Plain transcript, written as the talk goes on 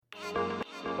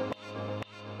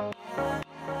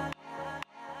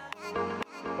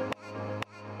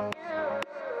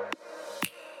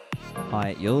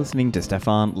Hi, you're listening to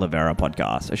Stefan Livera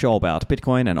Podcast, a show about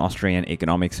Bitcoin and Austrian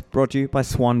economics brought to you by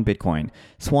Swan Bitcoin.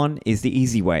 Swan is the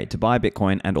easy way to buy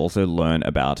Bitcoin and also learn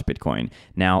about Bitcoin.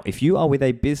 Now, if you are with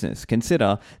a business,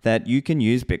 consider that you can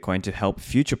use Bitcoin to help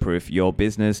future-proof your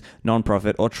business,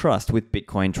 nonprofit, or trust with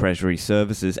Bitcoin Treasury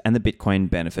Services and the Bitcoin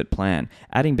Benefit Plan.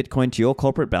 Adding Bitcoin to your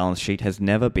corporate balance sheet has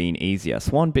never been easier.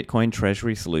 Swan Bitcoin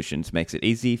Treasury Solutions makes it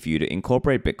easy for you to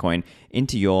incorporate Bitcoin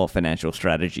into your financial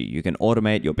strategy. You can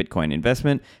automate your Bitcoin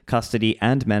investment, custody,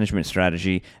 and management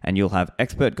strategy, and you'll have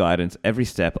expert guidance every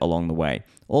step along the way.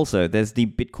 Also, there's the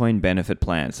Bitcoin Benefit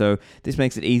Plan. So this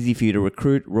makes it easy for you to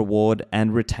recruit, reward,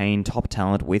 and retain top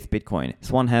talent with Bitcoin.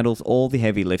 Swan handles all the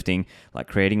heavy lifting, like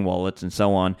creating wallets and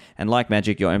so on. And like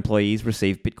magic, your employees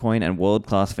receive Bitcoin and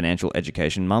world-class financial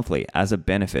education monthly as a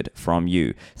benefit from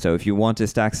you. So if you want to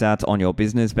stack sats on your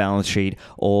business balance sheet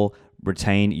or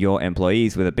retain your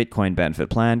employees with a Bitcoin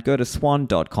benefit plan, go to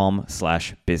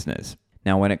swan.com/business.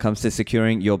 Now, when it comes to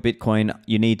securing your Bitcoin,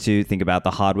 you need to think about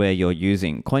the hardware you're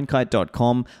using.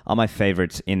 CoinKite.com are my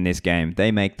favorites in this game.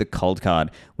 They make the Coldcard,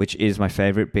 which is my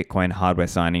favorite Bitcoin hardware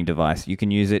signing device. You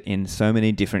can use it in so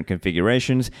many different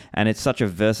configurations, and it's such a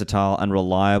versatile and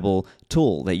reliable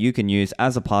tool that you can use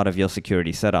as a part of your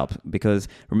security setup. Because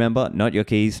remember, not your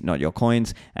keys, not your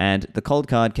coins, and the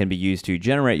Coldcard can be used to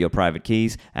generate your private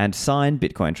keys and sign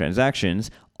Bitcoin transactions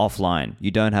offline.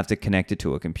 You don't have to connect it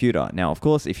to a computer. Now, of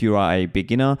course, if you are a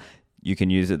beginner, you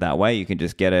can use it that way. You can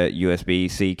just get a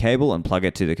USB-C cable and plug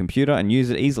it to the computer and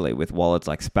use it easily with wallets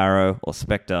like Sparrow or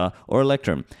Spectre or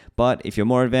Electrum. But if you're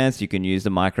more advanced, you can use the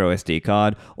micro SD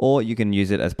card, or you can use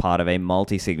it as part of a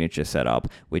multi-signature setup,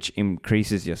 which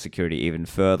increases your security even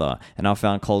further. And I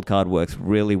found Coldcard works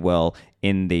really well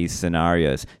in these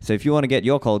scenarios. So if you want to get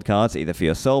your Coldcards, either for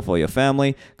yourself or your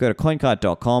family, go to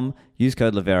coinkite.com, use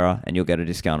code Livera, and you'll get a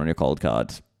discount on your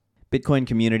Coldcards. Bitcoin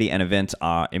community and events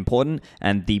are important,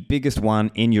 and the biggest one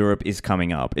in Europe is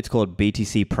coming up. It's called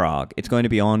BTC Prague. It's going to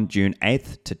be on June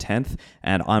 8th to 10th,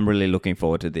 and I'm really looking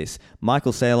forward to this.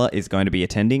 Michael Saylor is going to be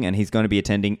attending, and he's going to be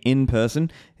attending in person.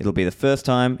 It'll be the first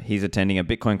time he's attending a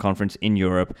Bitcoin conference in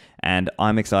Europe, and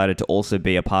I'm excited to also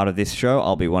be a part of this show.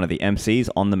 I'll be one of the MCs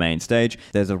on the main stage.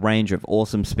 There's a range of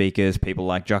awesome speakers, people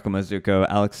like Giacomo Zucco,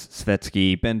 Alex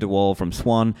Svetsky, Ben DeWall from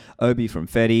Swan, Obi from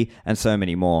Fedi, and so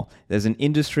many more. There's an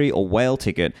industry or whale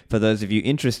ticket for those of you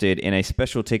interested in a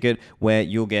special ticket where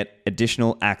you'll get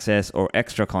additional access or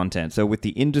extra content. So with the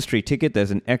industry ticket,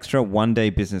 there's an extra one-day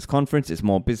business conference. It's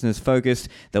more business focused.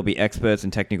 There'll be experts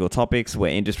and technical topics where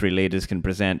industry leaders can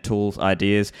present tools,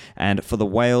 ideas. And for the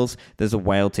whales, there's a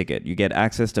whale ticket. You get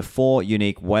access to 4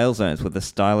 unique whale zones with a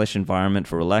stylish environment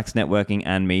for relaxed networking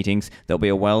and meetings. There'll be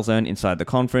a whale zone inside the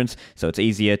conference, so it's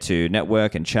easier to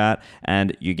network and chat,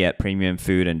 and you get premium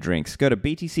food and drinks. Go to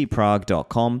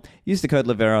btcprague.com. Use the code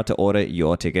Livera to order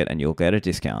your ticket and you'll get a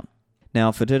discount.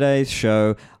 Now, for today's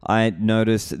show, I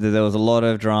noticed that there was a lot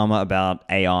of drama about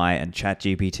AI and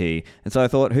ChatGPT. And so I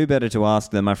thought, who better to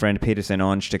ask than my friend Peter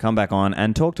Senonge to come back on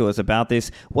and talk to us about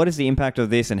this. What is the impact of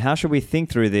this, and how should we think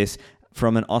through this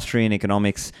from an Austrian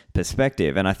economics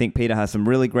perspective? And I think Peter has some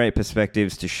really great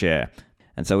perspectives to share.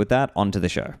 And so with that, on to the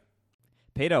show.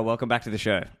 Peter, welcome back to the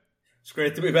show. It's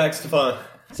great to be back, Stefan.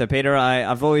 So Peter,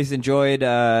 I've always enjoyed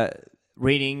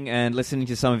reading and listening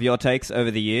to some of your takes over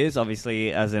the years.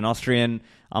 Obviously, as an Austrian,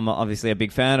 I'm obviously a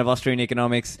big fan of Austrian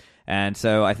economics. And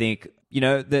so I think,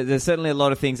 there's certainly a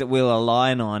lot of things that we'll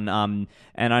align on.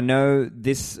 And I know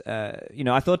this,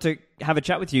 I thought to have a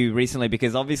chat with you recently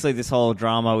because obviously this whole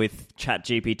drama with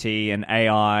ChatGPT and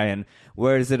AI and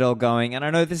where is it all going? And I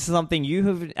know this is something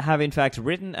you have in fact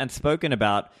written and spoken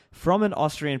about from an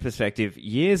Austrian perspective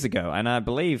years ago. And I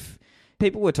believe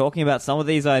people were talking about some of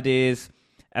these ideas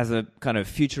as a kind of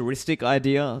futuristic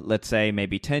idea, let's say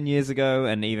maybe 10 years ago,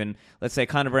 and even, let's say,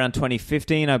 kind of around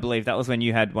 2015, I believe that was when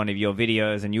you had one of your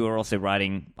videos, and you were also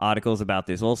writing articles about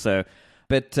this also.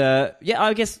 But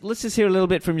I guess let's just hear a little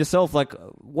bit from yourself. Like,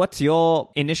 what's your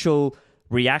initial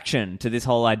reaction to this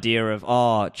whole idea of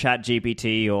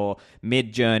ChatGPT or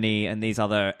Midjourney and these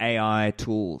other AI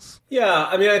tools? Yeah,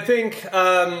 I mean, I think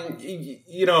the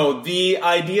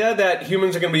idea that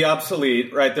humans are going to be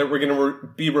obsolete, right? That we're going to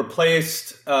be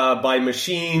replaced by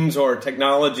machines or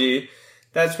technology.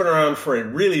 That's been around for a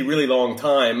really, really long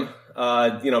time.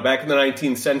 Back in the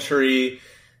 19th century,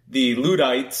 the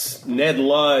Luddites, Ned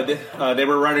Ludd, they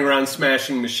were running around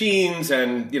smashing machines,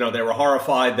 and they were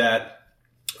horrified that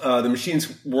the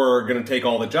machines were going to take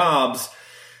all the jobs.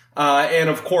 And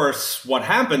of course, what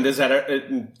happened is that,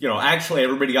 actually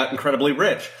everybody got incredibly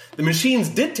rich. The machines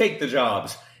did take the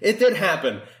jobs. It did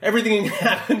happen. Everything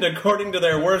happened according to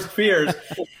their worst fears.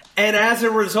 And as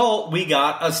a result, we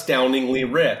got astoundingly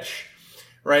rich.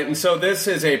 right? And so this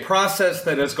is a process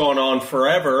that has gone on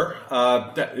forever.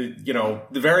 The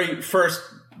very first,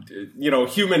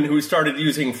 human who started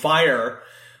using fire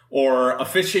or a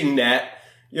fishing net,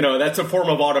 that's a form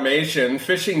of automation.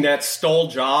 Fishing nets stole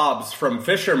jobs from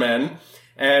fishermen.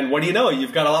 And what do you know?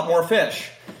 You've got a lot more fish.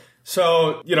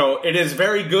 So, it is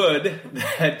very good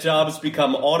that jobs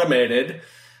become automated.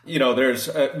 There's,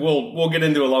 we'll get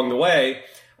into along the way.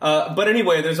 But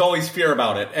anyway, there's always fear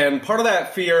about it. And part of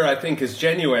that fear, I think, is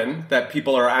genuine, that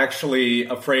people are actually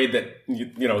afraid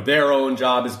that, their own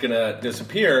job is going to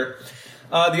disappear.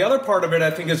 The other part of it, I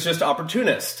think, is just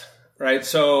opportunist, right?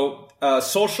 So,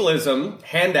 socialism,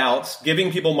 handouts,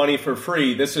 giving people money for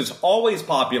free, this is always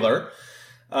popular.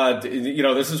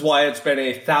 This is why it's been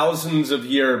a thousands of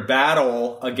year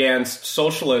battle against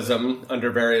socialism under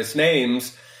various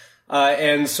names.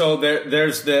 And so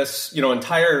there's this,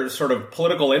 entire sort of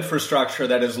political infrastructure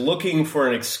that is looking for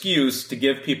an excuse to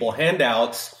give people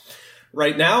handouts.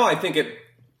 Right now, I think it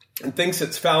thinks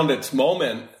it's found its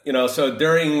moment. So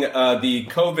during the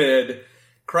COVID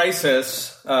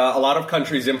crisis, a lot of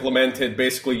countries implemented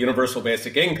basically universal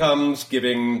basic incomes,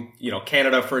 giving,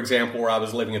 Canada, for example, where I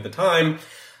was living at the time,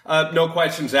 no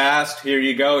questions asked. Here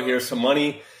you go. Here's some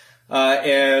money.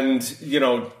 And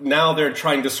now they're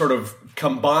trying to sort of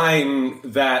combine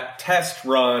that test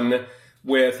run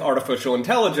with artificial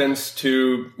intelligence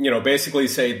to, basically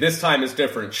say this time is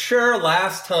different. Sure,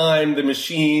 last time the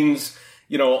machines,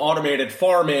 automated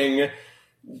farming,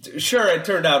 sure, it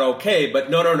turned out okay, but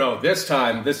no, this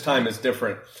time is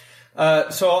different.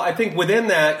 So I think within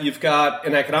that, you've got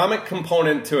an economic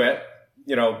component to it.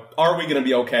 Are we going to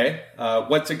be okay?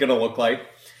 What's it going to look like?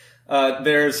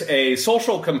 There's a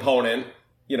social component,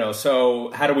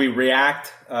 so how do we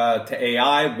react to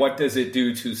AI? What does it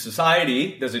do to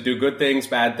society? Does it do good things,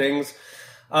 bad things?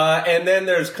 And then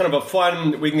there's kind of a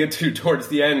fun, we can get to towards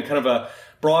the end, kind of a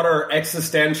broader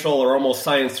existential or almost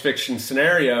science fiction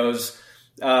scenarios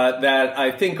that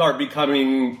I think are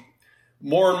becoming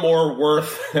more and more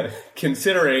worth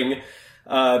considering,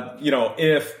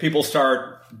 if people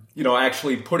start,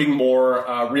 actually putting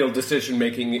more real decision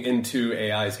making into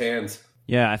AI's hands.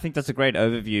 Yeah, I think that's a great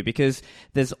overview because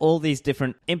there's all these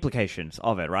different implications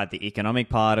of it, right? The economic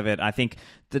part of it. I think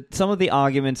that some of the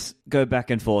arguments go back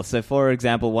and forth. So, for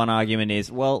example, one argument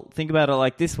is, well, think about it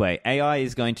like this way. AI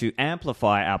is going to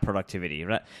amplify our productivity,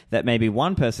 right? That maybe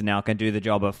one person now can do the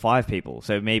job of 5 people.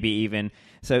 So maybe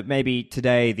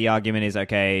today the argument is,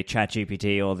 okay,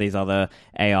 ChatGPT or these other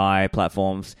AI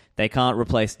platforms, they can't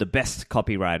replace the best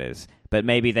copywriters, but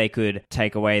maybe they could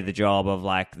take away the job of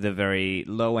like the very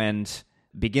low-end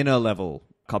beginner level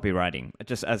copywriting,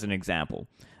 just as an example.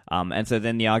 And so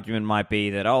then the argument might be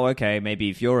that, maybe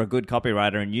if you're a good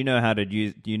copywriter and you know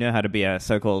how to be a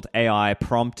so-called AI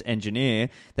prompt engineer,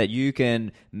 that you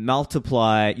can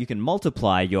multiply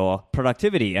your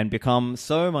productivity and become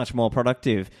so much more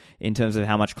productive in terms of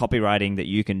how much copywriting that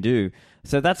you can do.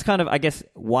 So that's kind of, I guess,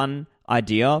 one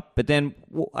idea. But then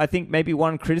I think maybe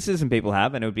one criticism people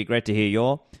have, and it would be great to hear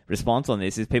your response on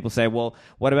this, is people say, well,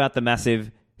 what about the massive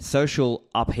social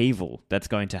upheaval that's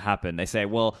going to happen? They say,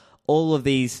 well, all of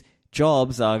these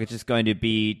jobs are just going to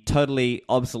be totally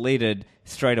obsoleted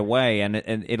straight away, and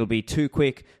it'll be too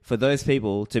quick for those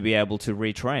people to be able to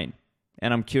retrain.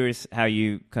 And I'm curious how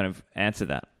you kind of answer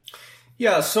that.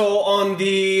 Yeah, so on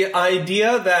the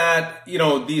idea that,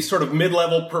 these sort of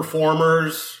mid-level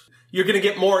performers, you're going to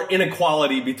get more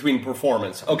inequality between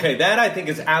performance. Okay, that I think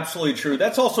is absolutely true.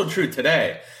 That's also true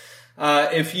today.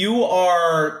 If you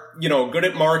are, good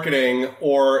at marketing,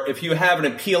 or if you have an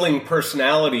appealing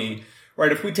personality,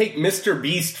 right? If we take Mr.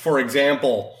 Beast, for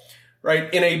example,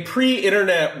 right? In a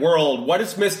pre-internet world, what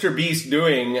is Mr. Beast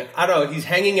doing? I don't know. He's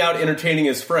hanging out, entertaining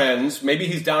his friends. Maybe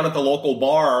he's down at the local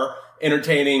bar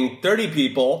entertaining 30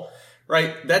 people,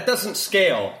 right? That doesn't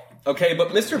scale. Okay. But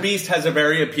Mr. Beast has a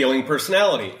very appealing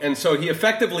personality. And so he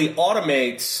effectively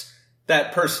automates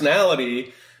that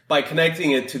personality by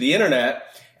connecting it to the internet.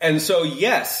 And so,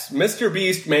 yes, Mr.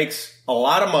 Beast makes a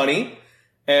lot of money,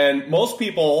 and most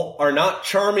people are not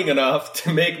charming enough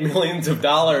to make millions of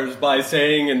dollars by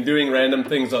saying and doing random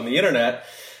things on the internet.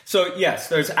 So, yes,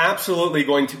 there's absolutely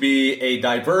going to be a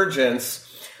divergence.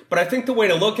 But I think the way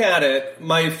to look at it,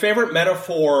 my favorite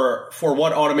metaphor for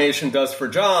what automation does for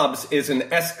jobs is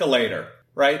an escalator,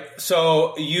 right?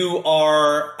 So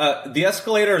the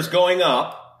escalator is going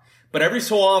up, but every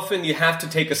so often you have to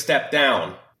take a step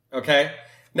down, okay?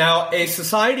 Now, a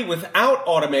society without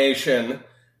automation,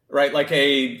 right, like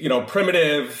a,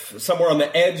 primitive, somewhere on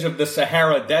the edge of the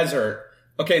Sahara Desert,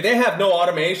 okay, they have no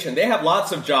automation. They have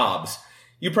lots of jobs.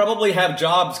 You probably have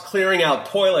jobs clearing out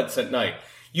toilets at night.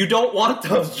 You don't want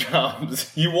those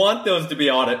jobs. You want those to be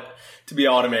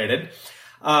automated.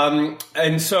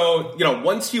 And so,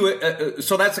 once you,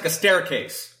 so that's like a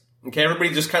staircase. Okay.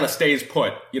 Everybody just kind of stays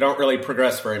put. You don't really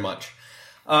progress very much.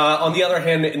 On the other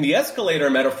hand, in the escalator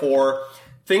metaphor,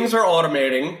 things are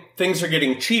automating, things are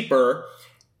getting cheaper.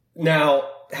 Now,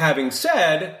 having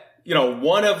said,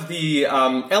 one of the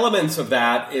elements of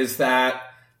that is that,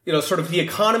 sort of the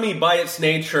economy by its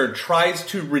nature tries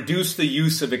to reduce the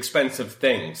use of expensive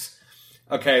things.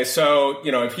 Okay, so,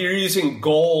 if you're using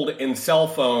gold in cell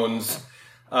phones,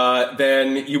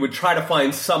 then you would try to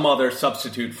find some other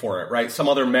substitute for it, right? Some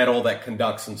other metal that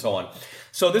conducts and so on.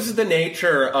 So this is the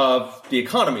nature of the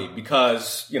economy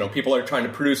because, people are trying to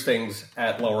produce things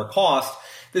at lower cost.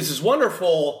 This is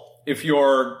wonderful if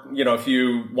if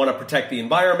you want to protect the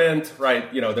environment,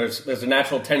 right? There's a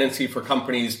natural tendency for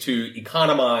companies to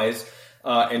economize,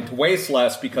 and to waste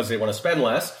less because they want to spend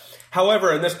less.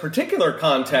 However, in this particular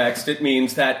context, it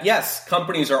means that yes,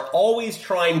 companies are always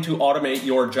trying to automate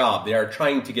your job. They are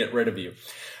trying to get rid of you,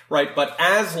 right? But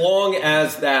as long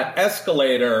as that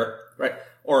escalator, right?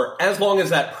 Or as long as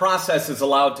that process is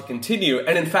allowed to continue,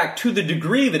 and in fact, to the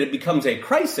degree that it becomes a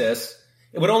crisis,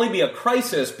 it would only be a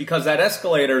crisis because that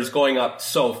escalator is going up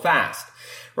so fast,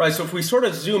 right? So if we sort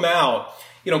of zoom out,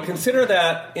 consider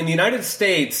that in the United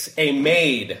States, a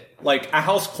maid, like a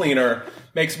house cleaner,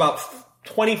 makes about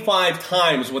 25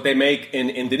 times what they make in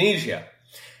Indonesia.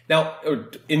 Now,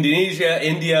 Indonesia,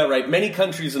 India, right? Many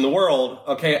countries in the world,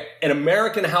 okay, an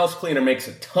American house cleaner makes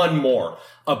a ton more.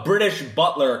 A British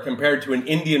butler compared to an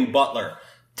Indian butler,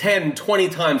 10, 20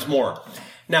 times more.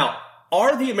 Now,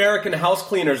 are the American house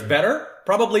cleaners better?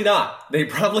 Probably not. They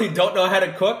probably don't know how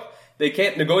to cook. They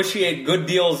can't negotiate good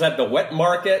deals at the wet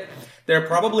market. They're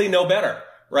probably no better,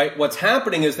 right? What's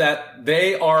happening is that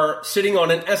they are sitting on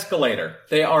an escalator.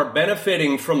 They are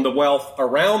benefiting from the wealth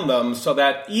around them so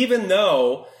that even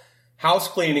though house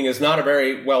cleaning is not a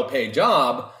very well-paid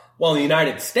job, well, in the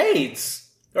United States,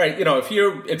 right, if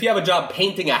you have a job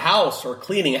painting a house or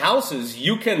cleaning houses,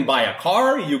 you can buy a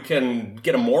car, you can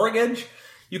get a mortgage,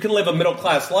 you can live a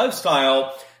middle-class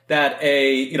lifestyle that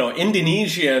a,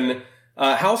 Indonesian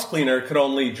house cleaner could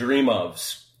only dream of.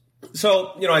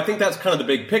 So, I think that's kind of the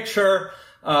big picture.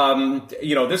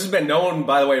 This has been known,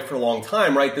 by the way, for a long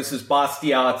time, right? This is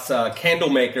Bastiat's candle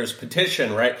makers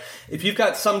petition, right? If you've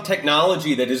got some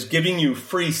technology that is giving you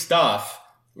free stuff,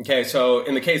 okay, so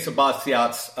in the case of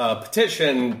Bastiat's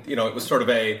petition, it was sort of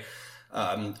a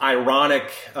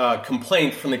ironic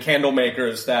complaint from the candle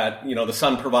makers that, the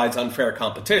sun provides unfair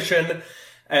competition.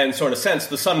 And so in a sense,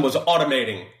 the sun was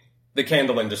automating the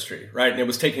candle industry, right? And it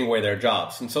was taking away their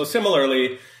jobs. And so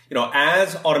similarly,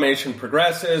 as automation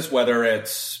progresses, whether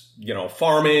it's,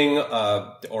 farming,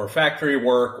 or factory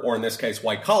work, or in this case,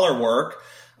 white collar work,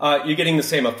 you're getting the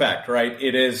same effect, right?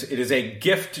 It is a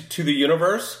gift to the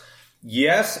universe.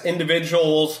 Yes,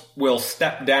 individuals will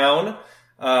step down,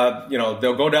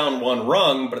 they'll go down one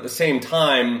rung, but at the same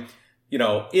time,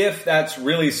 if that's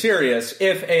really serious,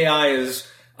 if AI is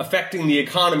affecting the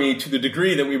economy to the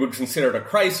degree that we would consider it a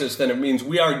crisis, then it means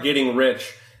we are getting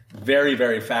rich very,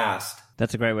 very fast.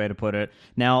 That's a great way to put it.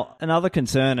 Now, another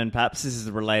concern, and perhaps this is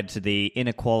related to the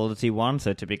inequality one,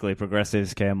 so typically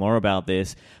progressives care more about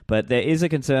this, but there is a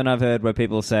concern I've heard where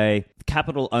people say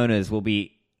capital owners will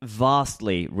be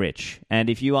vastly rich. And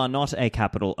if you are not a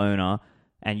capital owner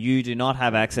and you do not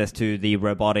have access to the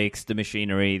robotics, the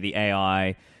machinery, the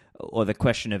AI, or the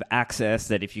question of access,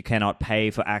 that if you cannot pay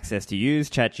for access to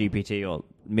use ChatGPT or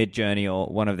Midjourney or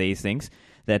one of these things,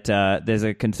 that there's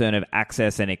a concern of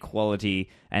access and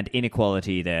equality and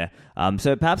inequality there.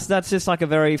 So perhaps that's just like a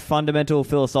very fundamental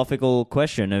philosophical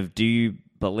question of, do you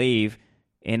believe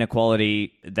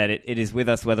inequality, that it is with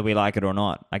us whether we like it or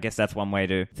not? I guess that's one way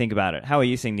to think about it. How are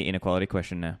you seeing the inequality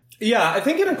question now? Yeah, I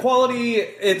think inequality,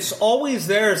 it's always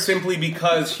there simply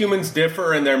because humans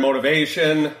differ in their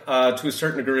motivation to a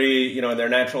certain degree, in their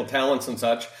natural talents and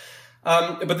such.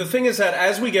 But the thing is that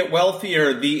as we get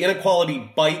wealthier, the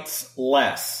inequality bites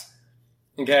less.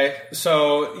 Okay?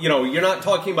 So, you're not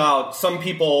talking about some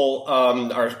people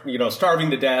are,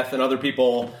 starving to death and other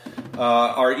people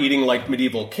are eating like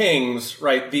medieval kings,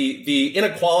 right? The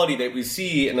inequality that we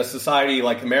see in a society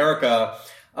like America,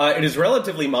 it is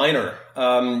relatively minor.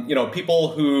 People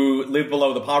who live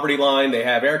below the poverty line, they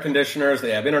have air conditioners,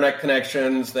 they have internet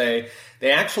connections, they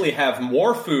actually have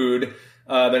more food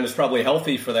than is probably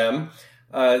healthy for them.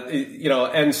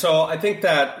 And so I think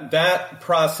that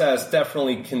process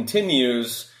definitely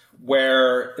continues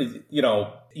where,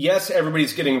 yes,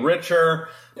 everybody's getting richer,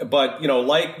 but,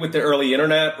 like with the early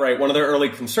internet, right, one of their early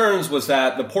concerns was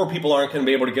that the poor people aren't going to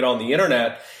be able to get on the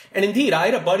internet. And indeed, I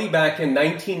had a buddy back in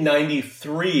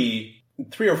 1993,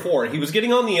 3 or 4. He was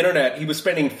getting on the internet. He was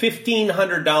spending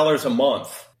 $1,500 a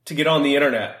month to get on the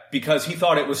internet because he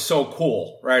thought it was so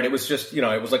cool, right? It was just,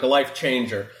 it was like a life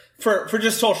changer for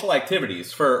just social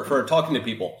activities, for talking to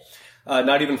people,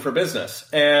 not even for business.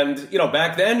 And,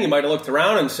 back then you might have looked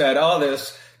around and said, oh,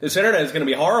 this internet is going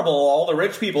to be horrible. All the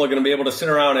rich people are going to be able to sit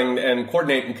around and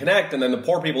coordinate and connect. And then the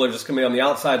poor people are just going to be on the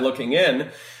outside looking in.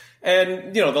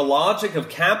 And, the logic of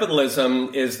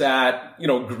capitalism is that,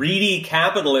 greedy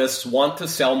capitalists want to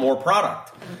sell more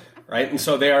product, right? And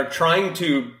so they are trying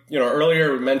to,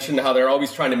 earlier we mentioned how they're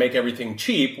always trying to make everything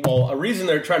cheap. Well, a reason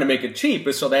they're trying to make it cheap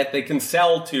is so that they can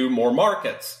sell to more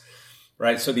markets,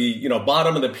 right? So the,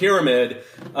 bottom of the pyramid,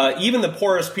 even the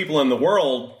poorest people in the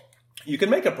world, you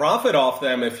can make a profit off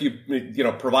them if you,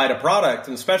 provide a product,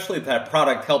 and especially if that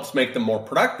product helps make them more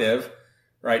productive,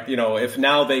 right? If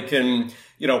now they can,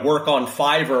 work on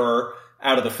Fiverr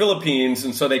out of the Philippines,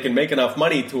 and so they can make enough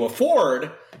money to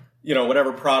afford,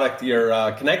 whatever product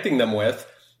you're connecting them with.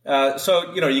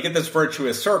 So, you get this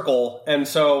virtuous circle. And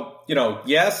so,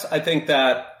 yes, I think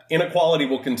that inequality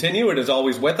will continue. It is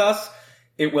always with us.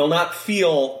 It will not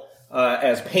feel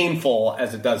as painful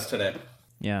as it does today.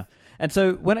 Yeah. And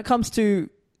so when it comes to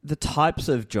the types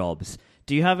of jobs,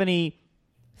 do you have any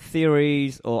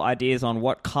theories or ideas on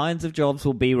what kinds of jobs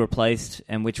will be replaced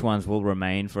and which ones will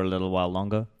remain for a little while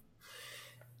longer?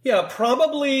 Yeah,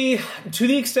 probably to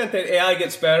the extent that AI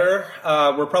gets better,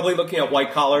 we're probably looking at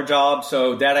white-collar jobs,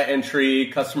 so data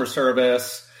entry, customer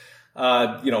service,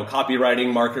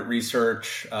 copywriting, market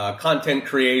research, content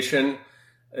creation.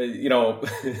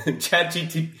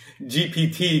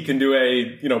 ChatGPT can do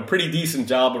a, pretty decent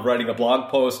job of writing a blog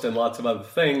post and lots of other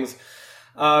things.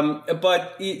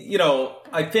 But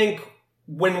I think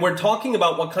when we're talking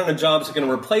about what kind of jobs are going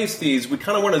to replace these, we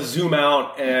kind of want to zoom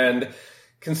out and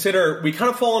consider, we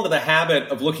kind of fall into the habit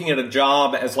of looking at a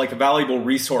job as like a valuable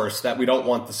resource that we don't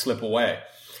want to slip away.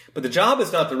 But the job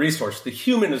is not the resource. The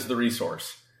human is the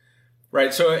resource.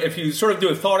 Right, so if you sort of do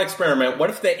a thought experiment, what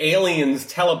if the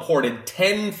aliens teleported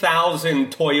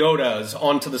 10,000 Toyotas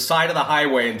onto the side of the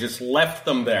highway and just left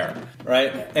them there,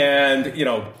 right? And,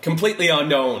 completely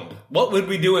unknown. What would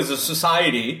we do as a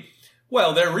society?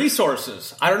 Well, they're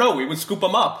resources. I don't know, we would scoop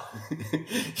them up.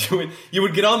 You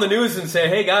would get on the news and say,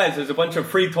 hey guys, there's a bunch of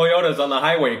free Toyotas on the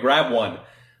highway, grab one.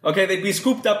 Okay, they'd be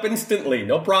scooped up instantly,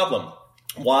 no problem.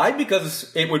 Why? Because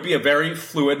it would be a very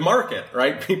fluid market,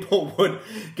 right? People would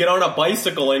get on a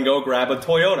bicycle and go grab a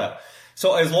Toyota.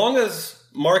 So as long as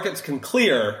markets can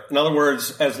clear, in other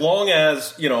words, as long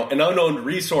as, an unknown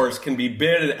resource can be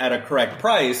bid at a correct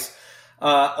price,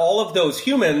 all of those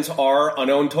humans are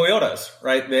unknown Toyotas,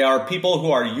 right? They are people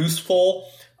who are useful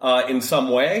in some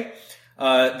way.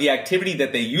 The activity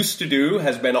that they used to do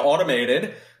has been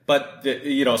automated. But,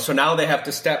 so now they have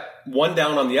to step one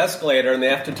down on the escalator and they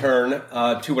have to turn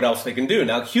to what else they can do.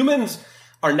 Now, humans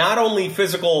are not only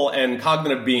physical and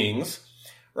cognitive beings,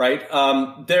 right?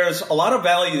 There's a lot of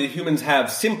value that humans have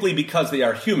simply because they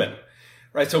are human,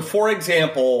 right? So, for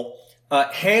example,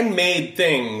 handmade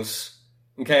things,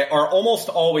 okay, are almost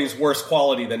always worse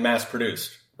quality than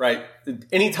mass-produced, right?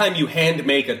 Anytime you hand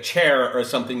make a chair or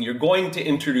something, you're going to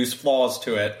introduce flaws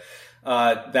to it.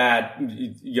 That,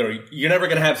 you're never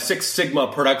going to have Six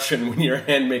Sigma production when you're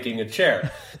hand making a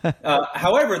chair.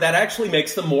 However, that actually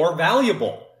makes them more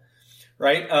valuable,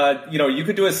 right? You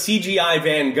could do a CGI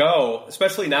Van Gogh,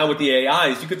 especially now with the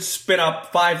AIs. You could spin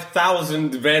up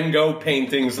 5,000 Van Gogh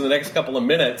paintings in the next couple of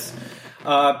minutes.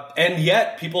 And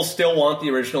yet people still want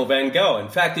the original Van Gogh. In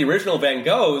fact, the original Van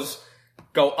Goghs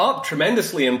go up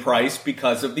tremendously in price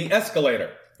because of the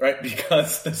escalator, right?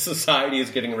 Because the society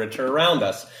is getting richer around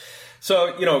us.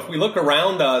 So, if we look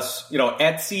around us,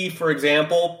 Etsy, for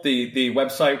example, the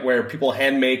website where people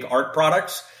hand make art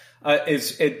products,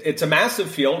 it's a massive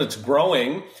field. It's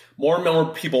growing. More and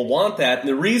more people want that. And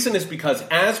the reason is because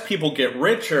as people get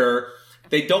richer,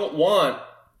 they don't want,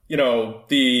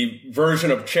 the version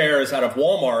of chairs out of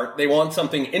Walmart. They want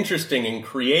something interesting and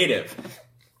creative,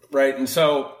 right? And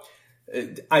so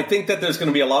I think that there's going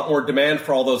to be a lot more demand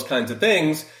for all those kinds of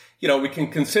things. We can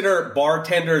consider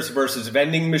bartenders versus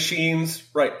vending machines,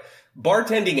 right?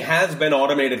 Bartending has been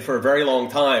automated for a very long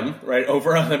time, right?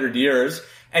 Over 100 years.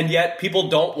 And yet people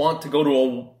don't want to go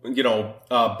to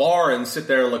a bar and sit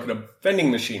there and look at a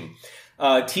vending machine.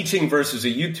 Teaching versus a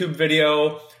YouTube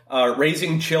video,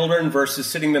 raising children versus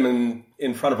sitting them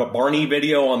in front of a Barney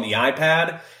video on the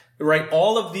iPad, right?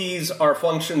 All of these are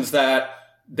functions that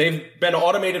they've been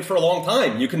automated for a long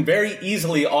time. You can very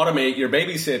easily automate your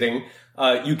babysitting.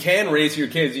 You can raise your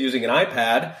kids using an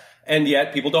iPad, and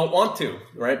yet people don't want to,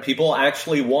 right? People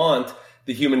actually want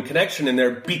the human connection in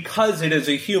there because it is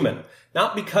a human,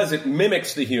 not because it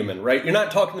mimics the human, right? You're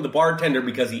not talking to the bartender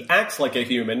because he acts like a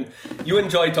human. You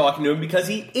enjoy talking to him because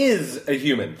he is a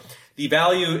human. The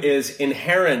value is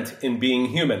inherent in being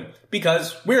human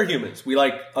because we're humans. We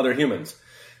like other humans.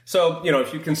 So,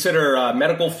 if you consider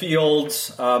medical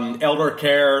fields, elder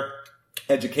care,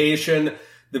 education,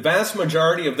 the vast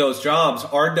majority of those jobs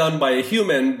are done by a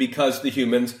human because the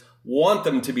humans want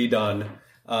them to be done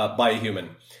by a human.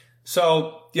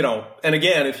 So, and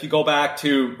again, if you go back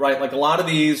to, right, like a lot of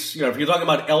these, if you're talking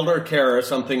about elder care or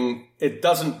something, it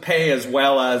doesn't pay as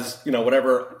well as,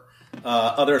 whatever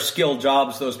other skilled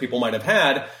jobs those people might have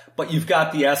had, but you've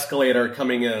got the escalator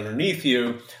coming in underneath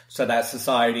you, so that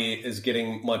society is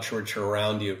getting much richer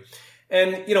around you.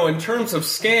 And, in terms of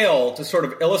scale, to sort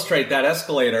of illustrate that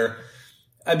escalator,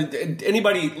 I mean,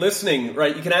 anybody listening,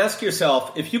 right, you can ask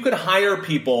yourself, if you could hire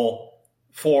people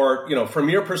for, from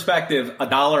your perspective,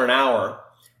 $1 an hour,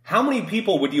 how many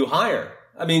people would you hire?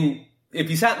 I mean, if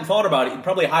you sat and thought about it, you'd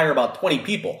probably hire about 20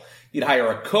 people. You'd hire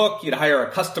a cook, you'd hire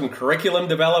a custom curriculum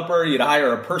developer, you'd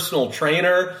hire a personal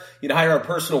trainer, you'd hire a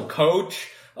personal coach,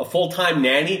 a full-time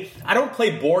nanny. I don't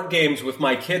play board games with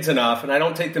my kids enough, and I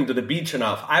don't take them to the beach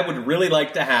enough. I would really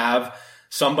like to have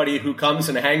somebody who comes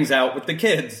and hangs out with the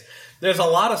kids. There's a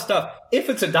lot of stuff. If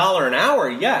it's $1 an hour,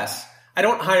 yes. I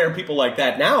don't hire people like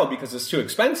that now because it's too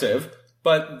expensive.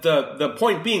 But the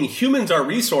point being, humans are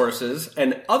resources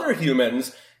and other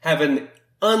humans have an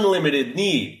unlimited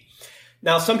need.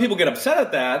 Now, some people get upset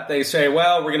at that. They say,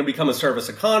 well, we're going to become a service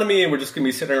economy and we're just going to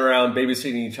be sitting around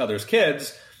babysitting each other's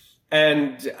kids.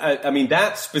 And I mean,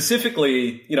 that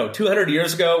specifically, 200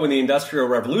 years ago when the Industrial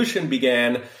Revolution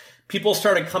began, people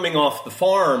started coming off the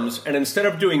farms, and instead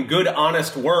of doing good,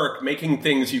 honest work, making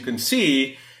things you can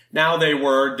see, now they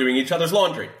were doing each other's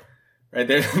laundry. Right?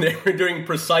 They were doing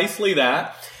precisely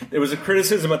that. There was a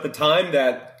criticism at the time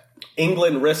that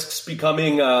England risks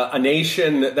becoming a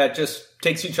nation that just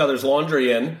takes each other's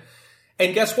laundry in.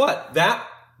 And guess what? That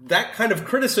kind of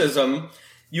criticism,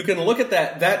 you can look at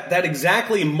that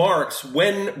exactly marks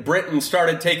when Britain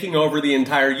started taking over the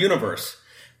entire universe.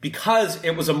 Because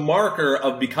it was a marker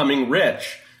of becoming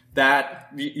rich, that,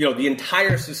 the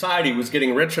entire society was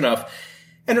getting rich enough.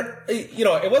 And,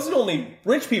 it wasn't only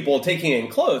rich people taking in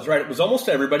clothes, right? It was almost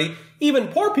everybody, even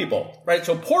poor people, right?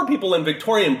 So poor people in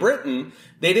Victorian Britain,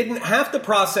 they didn't have to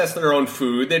process their own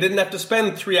food. They didn't have to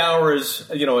spend 3 hours,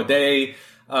 a day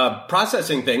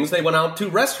processing things. They went out to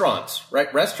restaurants,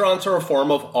 right? Restaurants are a form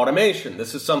of automation.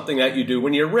 This is something that you do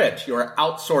when you're rich. You're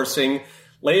outsourcing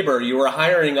labor. You are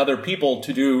hiring other people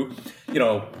to do,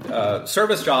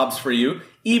 service jobs for you,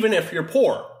 even if you're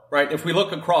poor, right? If we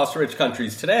look across rich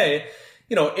countries today,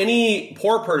 any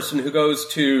poor person who goes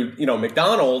to,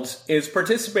 McDonald's is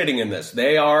participating in this.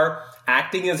 They are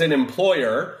acting as an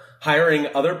employer, hiring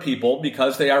other people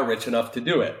because they are rich enough to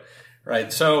do it,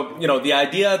 right? So, the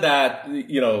idea that,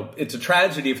 it's a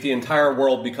tragedy if the entire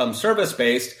world becomes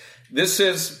service-based, this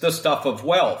is the stuff of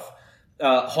wealth.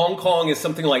 Hong Kong is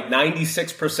something like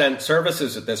 96%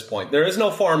 services at this point. There is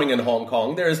no farming in Hong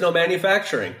Kong. There is no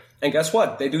manufacturing. And guess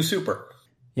what? They do super.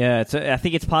 Yeah, I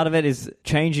think it's part of it is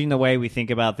changing the way we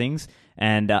think about things.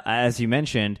 And as you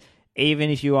mentioned, even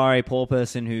if you are a poor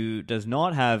person who does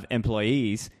not have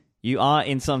employees, you are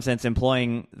in some sense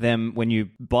employing them when you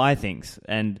buy things.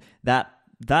 And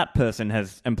that person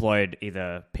has employed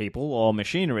either people or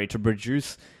machinery to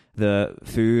produce the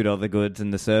food or the goods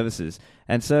and the services.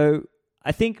 And so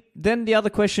I think then the other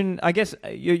question, I guess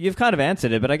you've kind of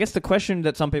answered it, but I guess the question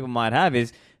that some people might have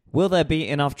is, will there be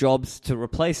enough jobs to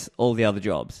replace all the other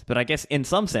jobs? But I guess in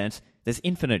some sense, there's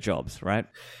infinite jobs, right?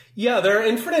 Yeah, there are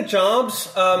infinite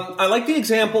jobs. I like the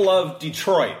example of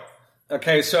Detroit.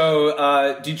 Okay,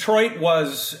 so Detroit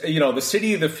was, the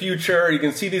city of the future. You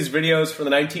can see these videos from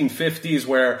the 1950s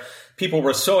where people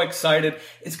were so excited.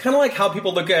 It's kind of like how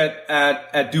people look at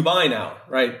Dubai now,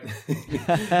 right?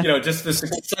 Just this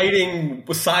exciting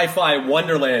sci-fi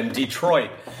wonderland,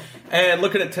 Detroit. And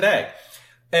look at it today.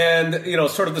 And,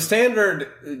 sort of the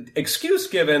standard excuse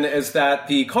given is that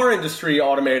the car industry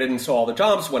automated and so all the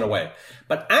jobs went away.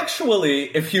 But actually,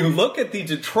 if you look at the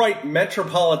Detroit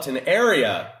metropolitan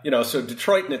area, so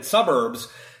Detroit and its suburbs,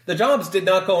 the jobs did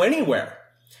not go anywhere.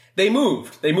 They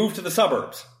moved to the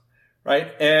suburbs,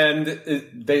 right? And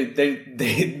they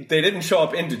didn't show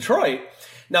up in Detroit.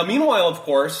 Now, meanwhile, of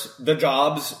course, the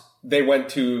jobs they went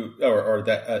to, or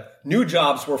new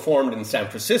jobs were formed in San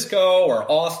Francisco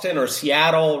or Austin or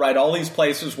Seattle, right? All these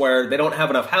places where they don't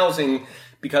have enough housing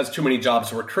because too many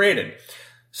jobs were created.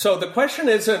 So the question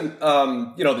isn't,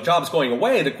 the jobs going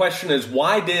away. The question is,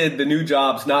 why did the new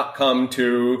jobs not come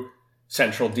to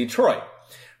central Detroit,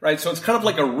 right? So it's kind of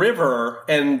like a river,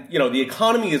 and, the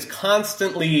economy is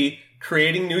constantly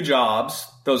creating new jobs.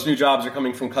 Those new jobs are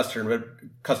coming from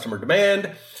customer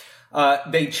demand.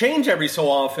 They change every so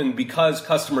often because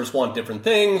customers want different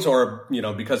things, or,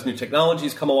 because new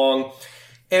technologies come along.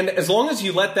 And as long as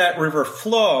you let that river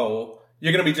flow,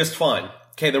 you're going to be just fine.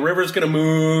 Okay, the river's going to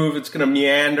move, it's going to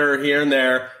meander here and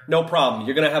there, no problem.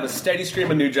 You're going to have a steady stream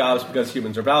of new jobs because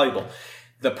humans are valuable.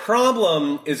 The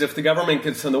problem is if the government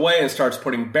gets in the way and starts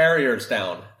putting barriers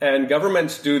down. And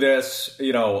governments do this,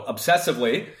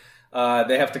 obsessively.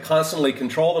 They have to constantly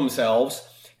control themselves.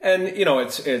 And,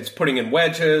 it's putting in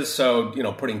wedges, so,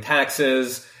 putting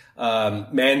taxes,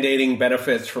 mandating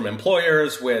benefits from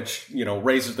employers, which,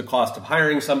 raises the cost of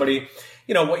hiring somebody.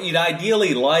 What you'd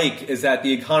ideally like is that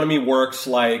the economy works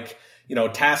like,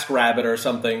 TaskRabbit or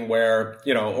something where,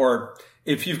 or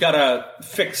if you've got a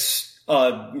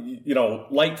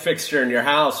light fixture in your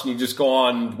house and you just go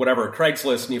on whatever,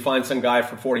 Craigslist, and you find some guy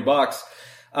for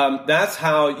 $40. That's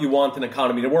how you want an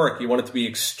economy to work. You want it to be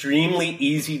extremely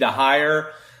easy to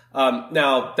hire.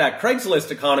 Now, that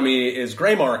Craigslist economy is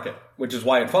gray market, which is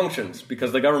why it functions,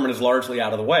 because the government is largely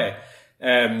out of the way.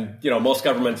 And, most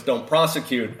governments don't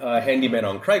prosecute handymen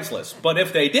on Craigslist. But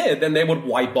if they did, then they would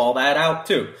wipe all that out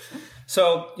too.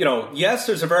 So, yes,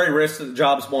 there's a very risk that the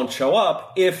jobs won't show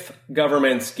up if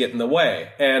governments get in the way.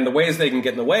 And the ways they can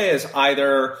get in the way is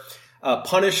either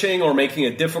punishing or making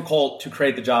it difficult to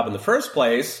create the job in the first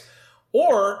place,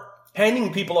 or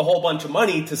handing people a whole bunch of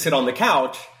money to sit on the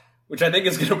couch, which I think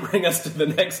is going to bring us to the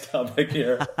next topic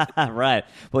here. Right.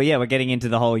 Well, yeah, we're getting into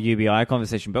the whole UBI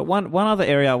conversation. But one other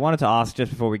area I wanted to ask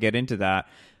just before we get into that,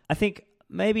 I think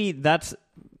maybe that's...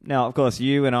 Now, of course,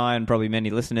 you and I and probably many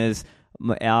listeners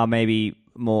are maybe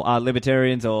more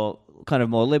libertarians or kind of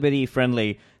more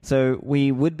liberty-friendly. So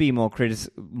we would be more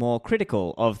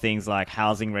critical of things like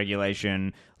housing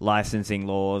regulation, licensing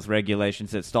laws,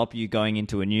 regulations that stop you going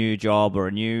into a new job or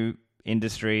a new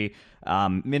industry.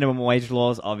 Minimum wage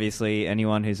laws, obviously,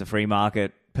 anyone who's a free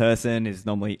market person is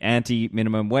normally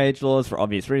anti-minimum wage laws for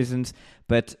obvious reasons.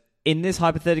 But in this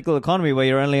hypothetical economy where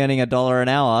you're only earning $1 an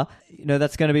hour,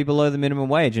 that's going to be below the minimum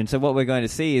wage. And so what we're going to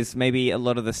see is maybe a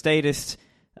lot of the statist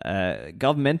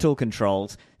governmental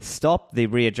controls stop the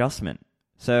readjustment.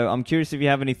 So I'm curious if you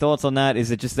have any thoughts on that.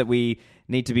 Is it just that we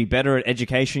need to be better at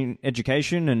education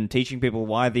and teaching people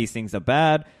why these things are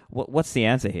bad? What's the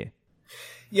answer here?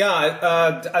 Yeah,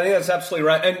 I think that's absolutely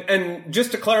right. And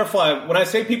just to clarify, when I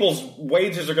say people's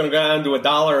wages are going to go down to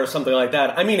 $1 or something like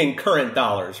that, I mean in current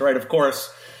dollars, right? Of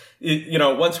course,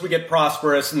 once we get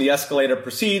prosperous and the escalator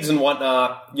proceeds and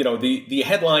whatnot, the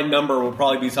headline number will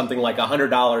probably be something like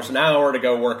 $100 an hour to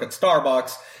go work at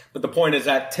Starbucks. But the point is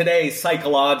that today,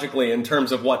 psychologically, in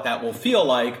terms of what that will feel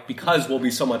like, because we'll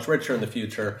be so much richer in the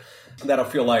future, that'll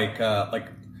feel like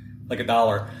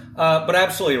 $1. But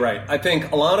absolutely right. I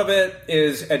think a lot of it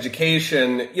is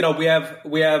education. We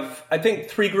have, I think,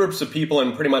 three groups of people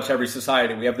in pretty much every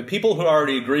society. We have the people who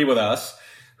already agree with us,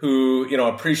 who,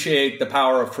 appreciate the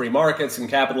power of free markets and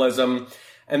capitalism.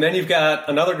 And then you've got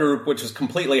another group which is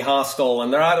completely hostile,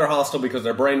 and they're either hostile because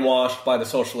they're brainwashed by the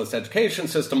socialist education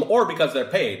system or because they're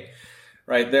paid,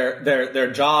 right?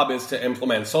 Their job is to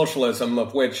implement socialism,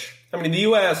 of which, the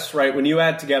U.S., right, when you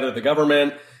add together the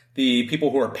government, the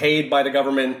people who are paid by the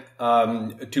government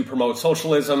to promote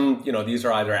socialism, these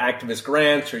are either activist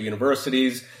grants or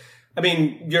universities.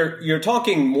 You're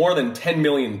talking more than 10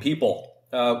 million people.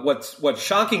 What's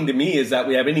shocking to me is that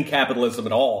we have any capitalism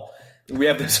at all. We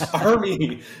have this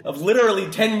army of literally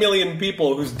 10 million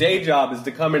people whose day job is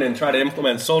to come in and try to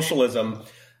implement socialism.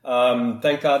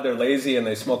 Thank God they're lazy and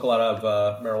they smoke a lot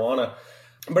of marijuana.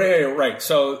 But anyway, right.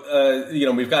 So,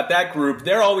 we've got that group.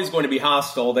 They're always going to be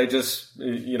hostile. They just,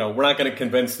 we're not going to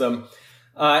convince them.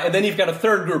 And then you've got a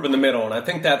third group in the middle. And I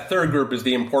think that third group is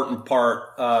the important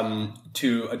part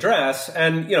to address.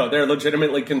 And, they're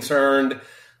legitimately concerned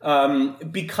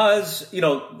because,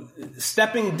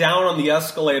 stepping down on the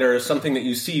escalator is something that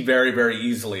you see very, very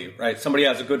easily, right? Somebody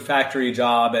has a good factory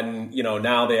job and,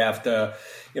 now they have to,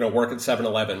 work at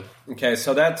 7-Eleven. Okay.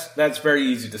 So that's very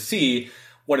easy to see.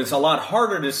 What is a lot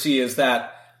harder to see is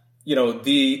that,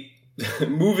 the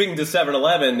moving to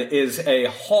 7-Eleven is a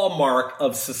hallmark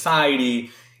of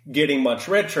society getting much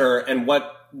richer. And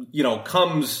what,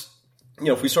 comes,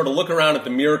 if we sort of look around at the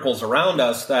miracles around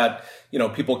us that,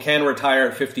 people can retire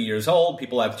at 50 years old.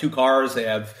 People have 2 cars. They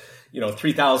have,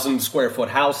 3,000 square foot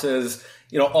houses.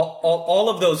 All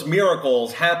of those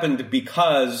miracles happened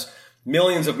because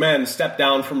millions of men step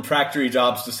down from factory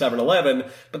jobs to 7-Eleven,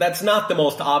 but that's not the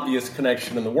most obvious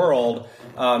connection in the world.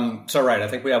 I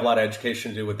think we have a lot of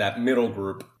education to do with that middle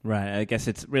group. Right. I guess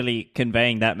it's really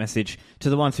conveying that message to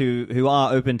the ones who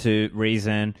are open to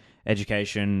reason,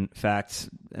 education, facts,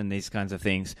 and these kinds of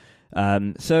things.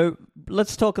 So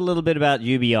let's talk a little bit about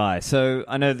UBI. So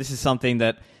I know this is something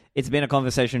that it's been a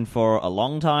conversation for a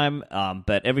long time,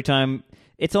 but every time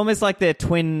it's almost like they're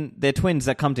twins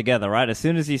that come together, right? As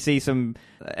soon as you see some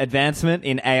advancement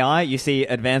in AI, you see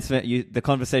advancement. The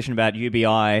conversation about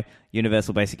UBI,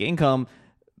 universal basic income,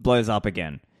 blows up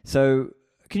again. So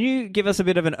can you give us a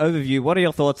bit of an overview? What are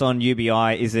your thoughts on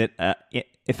UBI? Is it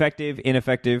effective,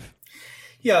 ineffective?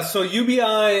 Yeah, so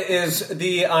UBI is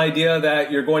the idea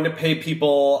that you're going to pay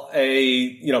people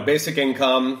a basic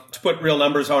income. To put real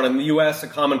numbers on, in the U.S., a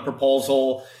common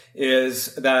proposal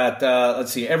is that,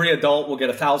 every adult will get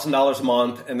 $1,000 a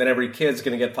month, and then every kid's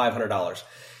going to get $500.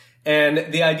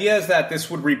 And the idea is that this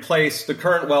would replace the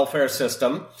current welfare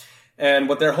system. And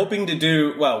what they're hoping to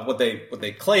do, what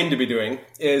they claim to be doing,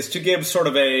 is to give sort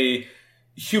of a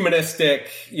humanistic,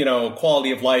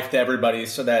 quality of life to everybody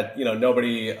so that,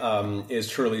 nobody is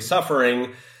truly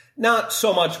suffering. Not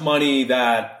so much money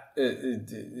that,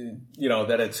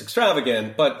 that it's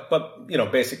extravagant, but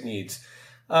basic needs.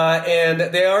 And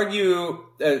they argue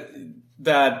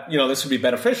that, this would be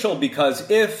beneficial because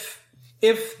if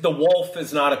the wolf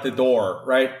is not at the door,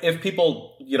 right? If people,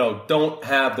 don't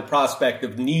have the prospect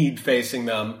of need facing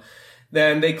them,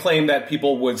 then they claim that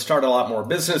people would start a lot more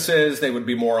businesses. They would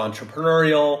be more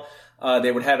entrepreneurial.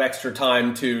 They would have extra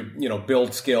time to,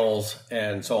 build skills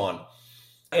and so on.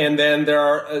 And then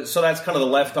so that's kind of the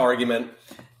left argument.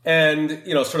 And,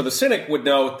 sort of the cynic would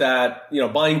note that,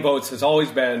 buying votes has always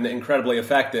been incredibly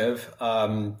effective.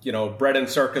 Bread and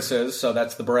circuses. So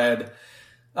that's the bread.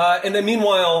 And then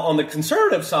meanwhile, on the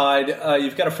conservative side,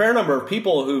 you've got a fair number of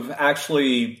people who've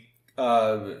actually,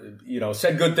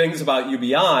 said good things about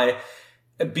UBI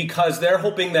because they're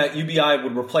hoping that UBI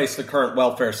would replace the current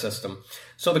welfare system.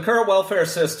 So the current welfare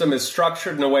system is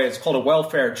structured in a way, it's called a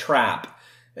welfare trap.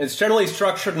 It's generally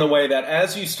structured in a way that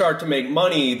as you start to make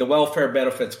money, the welfare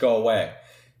benefits go away.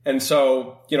 And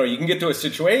so, you can get to a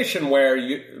situation where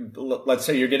let's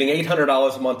say you're getting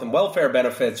 $800 a month in welfare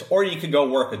benefits, or you could go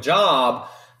work a job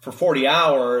for 40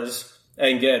 hours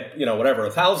and get,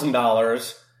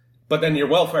 $1,000, but then your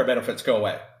welfare benefits go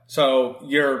away. So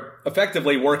you're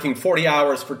effectively working 40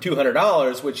 hours for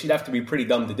 $200, which you'd have to be pretty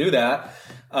dumb to do that.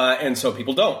 And so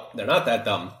people don't. They're not that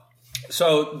dumb.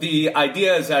 So the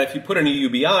idea is that if you put in a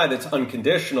UBI that's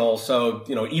unconditional, so,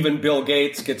 even Bill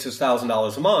Gates gets his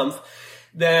 $1,000 a month,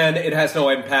 then it has no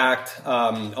impact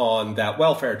on that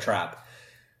welfare trap.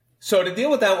 So to deal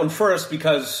with that one first,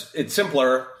 because it's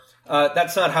simpler,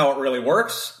 that's not how it really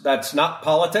works. That's not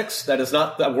politics. That is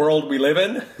not the world we live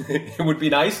in. It would be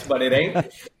nice, but it ain't.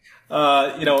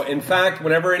 In fact,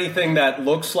 whenever anything that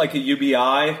looks like a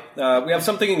UBI, we have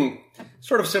something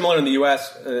sort of similar in the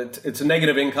U.S. It's a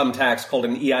negative income tax called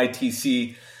an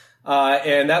EITC.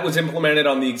 And that was implemented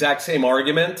on the exact same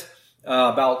argument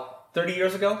about 30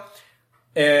 years ago.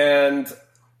 And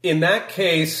in that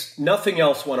case, nothing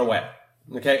else went away.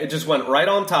 Okay, it just went right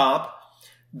on top.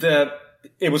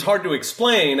 It was hard to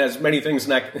explain, as many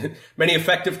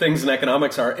effective things in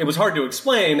economics are. It was hard to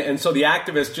explain, and so the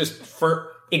activists just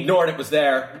ignored it was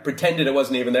there, pretended it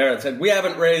wasn't even there, and said, we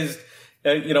haven't raised,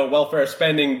 welfare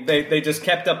spending. They just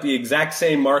kept up the exact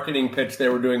same marketing pitch they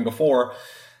were doing before.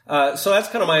 So that's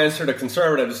kind of my answer to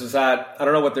conservatives, is that I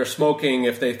don't know what they're smoking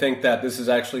if they think that this is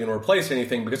actually going to replace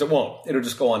anything, because it won't. It'll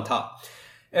just go on top.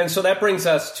 And so that brings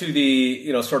us to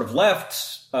the, sort of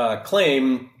left's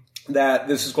claim that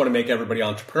this is going to make everybody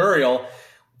entrepreneurial.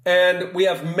 And we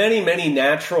have many, many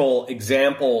natural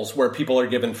examples where people are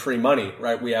given free money,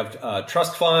 right? We have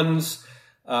trust funds,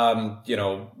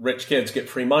 rich kids get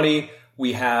free money.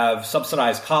 We have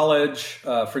subsidized college,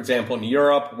 for example, in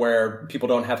Europe, where people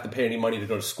don't have to pay any money to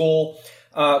go to school.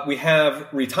 We have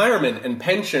retirement and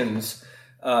pensions,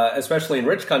 especially in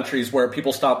rich countries, where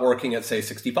people stop working at, say,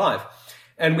 65.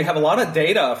 And we have a lot of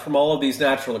data from all of these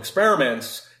natural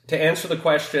experiments to answer the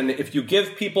question, if you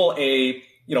give people a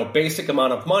basic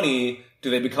amount of money,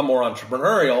 do they become more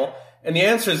entrepreneurial? And the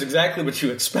answer is exactly what you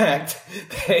expect.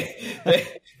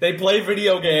 They play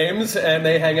video games and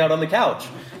they hang out on the couch.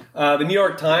 The New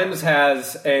York Times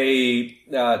has a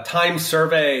time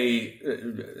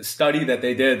survey study that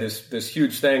they did, this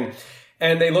huge thing.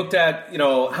 And they looked at,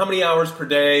 how many hours per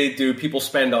day do people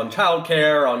spend on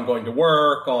childcare, on going to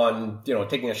work, on,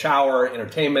 taking a shower,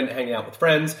 entertainment, hanging out with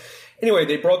friends. Anyway,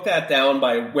 they broke that down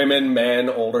by women, men,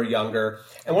 older, younger.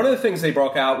 And one of the things they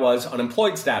broke out was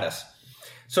unemployed status.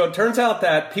 So it turns out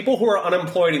that people who are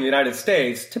unemployed in the United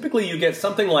States, typically you get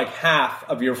something like half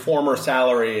of your former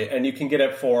salary, and you can get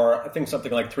it for, I think,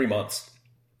 something like 3 months.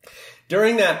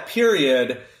 During that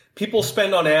period, people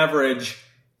spend on average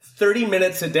 30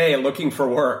 minutes a day looking for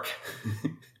work.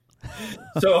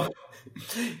 So,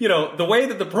 the way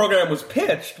that the program was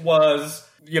pitched was,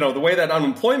 the way that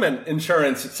unemployment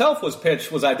insurance itself was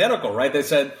pitched was identical, right? They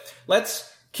said, let's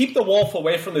keep the wolf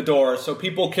away from the door so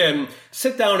people can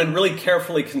sit down and really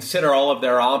carefully consider all of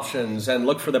their options and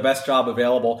look for the best job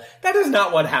available. That is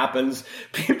not what happens.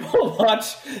 People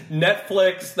watch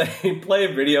Netflix, they play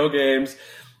video games,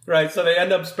 right? So they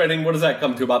end up spending, what does that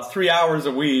come to, about 3 hours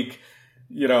a week,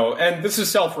 and this is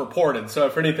self-reported. So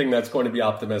if anything, that's going to be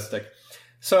optimistic.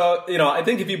 So, I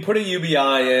think if you put a UBI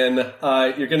in,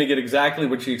 you're going to get exactly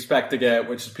what you expect to get,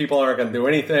 which is people aren't going to do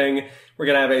anything. We're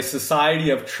going to have a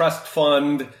society of trust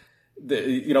fund.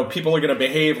 People are going to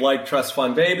behave like trust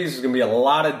fund babies. There's going to be a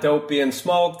lot of dope being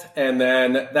smoked. And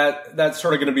then that's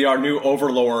sort of going to be our new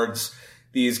overlords,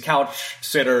 these couch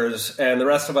sitters. And the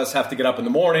rest of us have to get up in the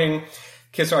morning,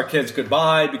 kiss our kids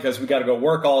goodbye because we got to go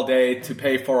work all day to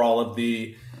pay for all of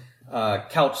the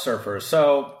couch surfers.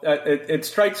 So it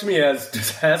strikes me as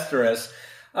disastrous.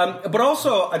 But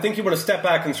also, I think you want to step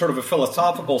back in sort of a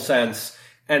philosophical sense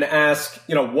and ask,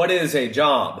 what is a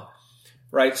job,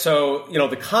 right? So,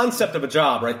 the concept of a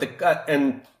job, right?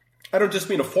 And I don't just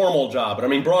mean a formal job, but I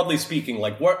mean, broadly speaking,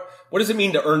 like what does it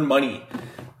mean to earn money,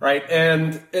 right?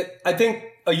 And I think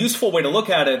a useful way to look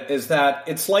at it is that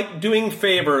it's like doing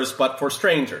favors, but for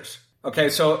strangers. Okay,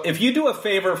 so if you do a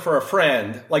favor for a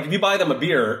friend, like if you buy them a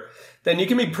beer, then you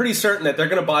can be pretty certain that they're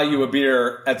going to buy you a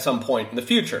beer at some point in the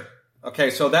future.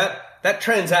 Okay, so that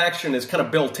transaction is kind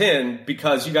of built in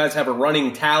because you guys have a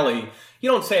running tally. You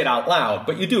don't say it out loud,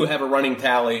 but you do have a running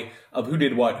tally of who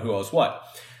did what, who owes what.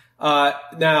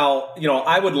 Now,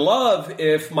 I would love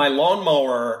if my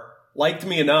lawnmower liked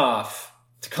me enough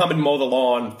to come and mow the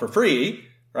lawn for free,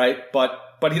 right?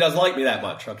 But he doesn't like me that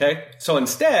much, okay? So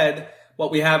instead, what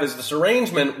we have is this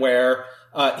arrangement where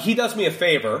he does me a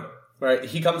favor, right?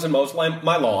 He comes and mows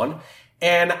my lawn,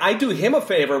 and I do him a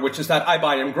favor, which is that I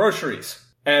buy him groceries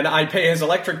and I pay his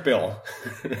electric bill.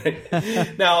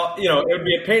 Now, it would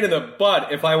be a pain in the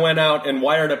butt if I went out and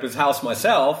wired up his house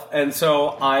myself. And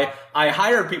so I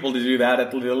hired people to do that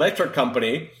at the electric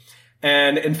company.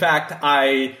 And in fact,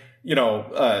 I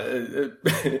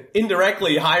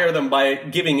indirectly hire them by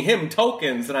giving him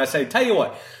tokens. And I say, tell you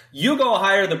what, you go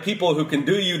hire the people who can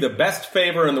do you the best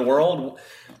favor in the world.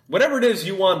 Whatever it is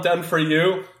you want done for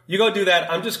you, you go do that.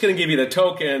 I'm just going to give you the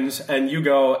tokens and you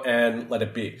go and let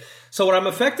it be. So what I'm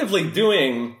effectively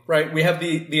doing, right, we have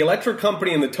the electric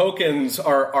company and the tokens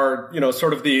are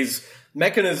sort of these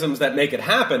mechanisms that make it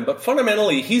happen. But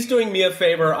fundamentally, he's doing me a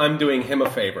favor. I'm doing him a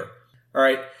favor. All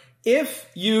right. If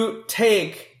you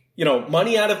take,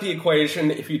 money out of the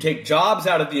equation, if you take jobs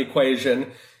out of the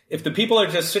equation, if the people are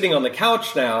just sitting on the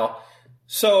couch now,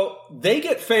 so they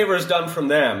get favors done from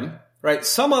them, right?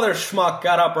 Some other schmuck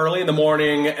got up early in the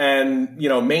morning and,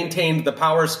 maintained the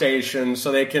power station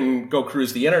so they can go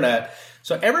cruise the internet.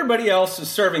 So everybody else is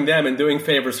serving them and doing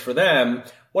favors for them.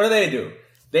 What do?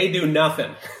 They do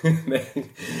nothing,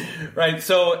 right?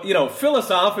 So,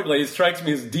 philosophically, it strikes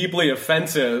me as deeply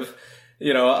offensive.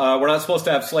 We're not supposed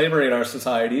to have slavery in our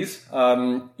societies.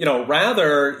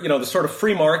 Rather, the sort of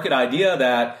free market idea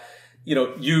that,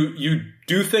 you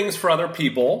do things for other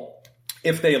people.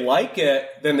 If they like it,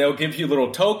 then they'll give you little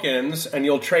tokens and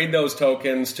you'll trade those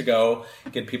tokens to go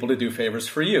get people to do favors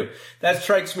for you. That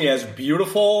strikes me as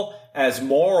beautiful, as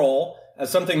moral, as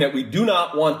something that we do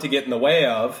not want to get in the way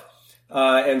of.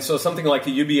 And so something like the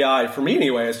UBI, for me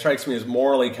anyway, it strikes me as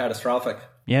morally catastrophic.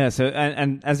 Yeah, so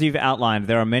and as you've outlined,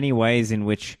 there are many ways in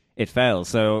which it fails.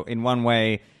 So in one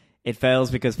way, it fails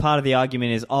because part of the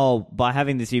argument is, by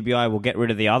having this UBI, we'll get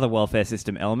rid of the other welfare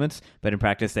system elements, but in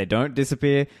practice, they don't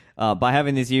disappear. By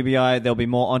having this UBI, there'll be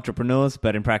more entrepreneurs,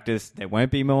 but in practice, there won't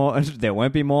be more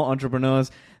entrepreneurs.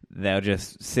 They'll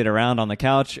just sit around on the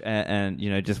couch and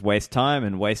just waste time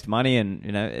and waste money, and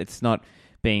it's not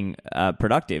being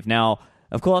productive. Now,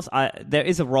 of course, there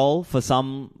is a role for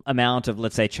some amount of,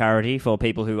 let's say, charity for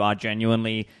people who are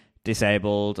genuinely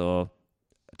disabled or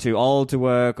too old to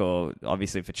work, or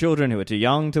obviously for children who are too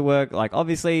young to work. Like,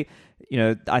 obviously,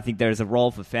 I think there's a role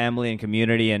for family and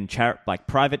community and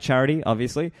private charity,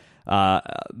 obviously.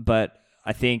 But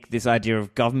I think this idea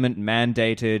of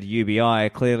government-mandated UBI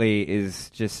clearly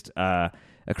is just a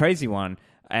crazy one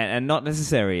and not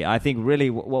necessary. I think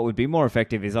really what would be more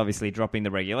effective is obviously dropping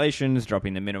the regulations,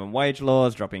 dropping the minimum wage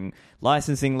laws, dropping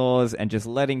licensing laws, and just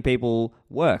letting people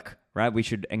work. right? We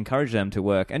should encourage them to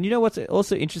work. And you know what's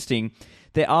also interesting?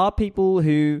 There are people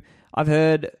who I've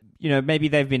heard, maybe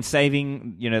they've been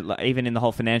saving, even in the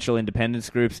whole financial independence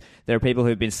groups, there are people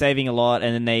who've been saving a lot,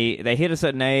 and then they hit a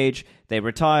certain age, they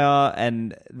retire,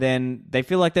 and then they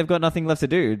feel like they've got nothing left to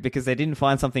do because they didn't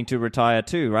find something to retire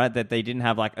to, right? That they didn't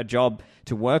have like a job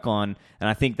to work on. And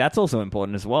I think that's also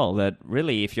important as well, that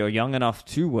really if you're young enough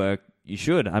to work, you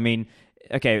should. I mean,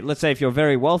 okay, let's say if you're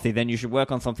very wealthy, then you should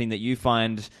work on something that you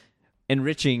find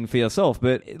enriching for yourself.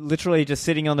 But literally just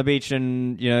sitting on the beach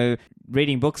and,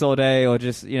 reading books all day, or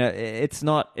just, it's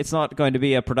not going to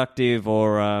be a productive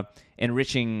or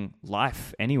enriching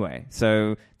life anyway.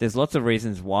 So there's lots of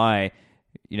reasons why,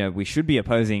 we should be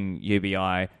opposing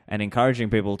UBI and encouraging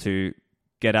people to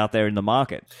get out there in the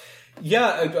market.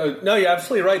 Yeah, no, you're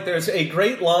absolutely right. There's a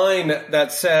great line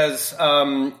that says,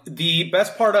 the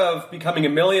best part of becoming a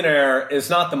millionaire is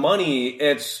not the money,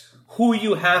 it's who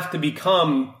you have to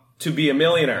become to be a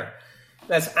millionaire.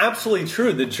 That's absolutely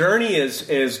true. The journey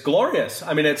is glorious.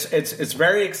 I mean, it's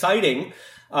very exciting.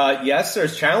 Yes,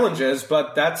 there's challenges,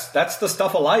 but that's the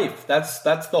stuff of life. That's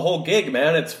the whole gig,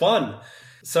 man. It's fun.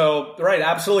 So, right,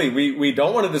 absolutely. We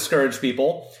don't want to discourage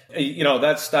people.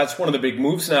 That's one of the big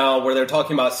moves now where they're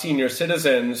talking about senior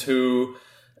citizens who,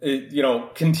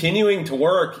 continuing to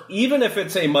work, even if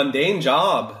it's a mundane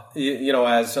job,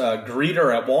 as a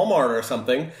greeter at Walmart or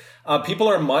something. People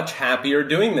are much happier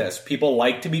doing this. People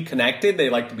like to be connected.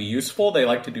 They like to be useful. They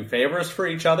like to do favors for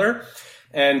each other.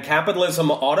 And capitalism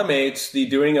automates the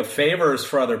doing of favors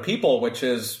for other people, which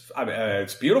is,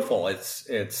 it's beautiful.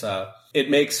 It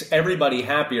makes everybody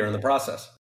happier in the process.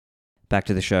 Back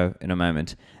to the show in a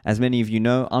moment. As many of you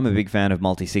know, I'm a big fan of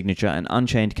multi-signature, and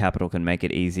Unchained Capital can make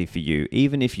it easy for you,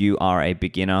 even if you are a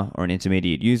beginner or an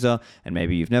intermediate user, and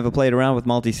maybe you've never played around with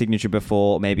multi-signature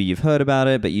before, maybe you've heard about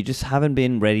it, but you just haven't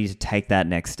been ready to take that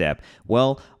next step.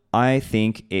 Well, I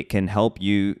think it can help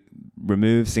you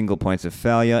remove single points of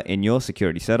failure in your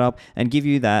security setup and give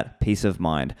you that peace of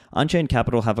mind. Unchained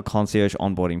Capital have a concierge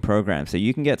onboarding program, so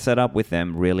you can get set up with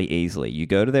them really easily. You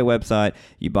go to their website,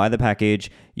 you buy the package,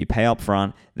 you pay up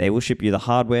front, they will ship you the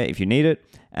hardware if you need it,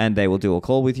 and they will do a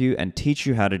call with you and teach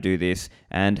you how to do this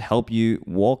and help you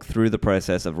walk through the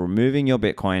process of removing your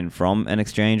Bitcoin from an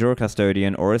exchange or a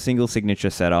custodian or a single signature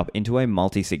setup into a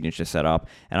multi-signature setup.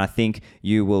 And I think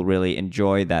you will really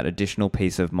enjoy that additional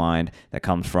peace of mind that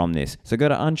comes from this. So go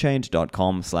to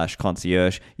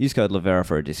unchained.com/concierge, use code Livera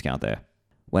for a discount there.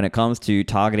 When it comes to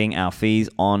targeting our fees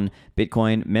on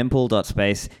Bitcoin,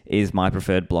 mempool.space is my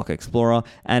preferred block explorer,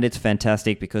 and it's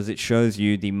fantastic because it shows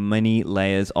you the many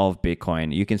layers of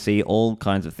Bitcoin. You can see all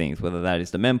kinds of things, whether that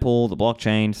is the mempool, the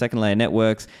blockchain, second layer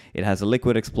networks. It has a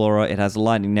Liquid Explorer, it has a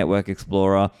Lightning Network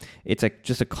Explorer. It's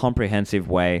just a comprehensive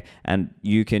way, and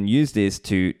you can use this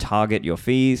to target your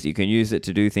fees. You can use it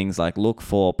to do things like look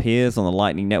for peers on the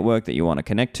Lightning Network that you want to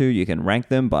connect to. You can rank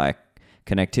them by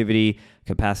connectivity,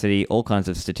 capacity, all kinds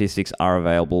of statistics are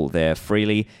available there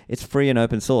freely. It's free and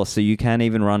open source, so you can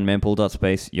even run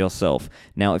mempool.space yourself.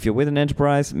 Now, if you're with an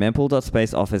enterprise,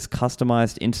 mempool.space offers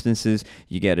customized instances.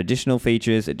 You get additional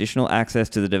features, additional access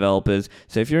to the developers.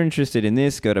 So if you're interested in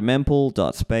this, go to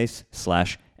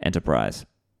mempool.space/enterprise.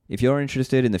 If you're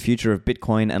interested in the future of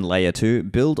Bitcoin and Layer 2,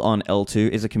 Build on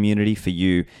L2 is a community for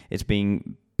you. It's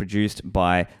being produced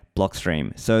by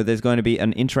Blockstream. So there's going to be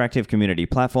an interactive community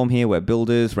platform here where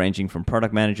builders ranging from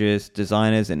product managers,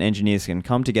 designers, and engineers can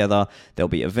come together. There'll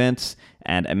be events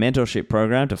and a mentorship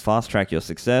program to fast track your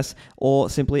success, or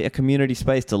simply a community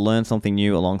space to learn something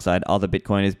new alongside other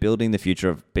Bitcoiners building the future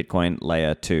of Bitcoin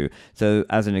Layer 2. So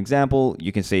as an example,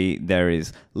 you can see there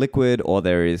is Liquid or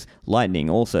there is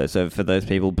Lightning also. So for those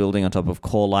people building on top of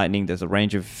Core Lightning, there's a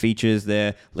range of features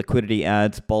there: liquidity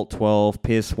adds, Bolt 12,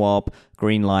 peer swap,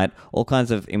 Greenlight, all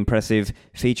kinds of impressive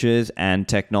features and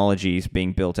technologies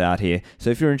being built out here.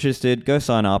 So if you're interested, go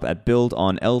sign up at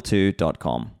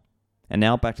buildonl2.com. And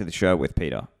now back to the show with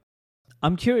Peter.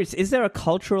 I'm curious, is there a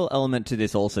cultural element to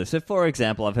this also? So for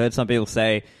example, I've heard some people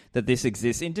say that this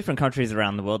exists in different countries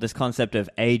around the world, this concept of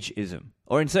ageism.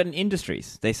 Or in certain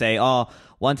industries, they say,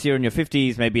 once you're in your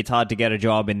 50s, maybe it's hard to get a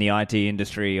job in the IT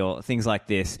industry or things like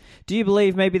this. Do you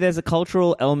believe maybe there's a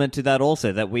cultural element to that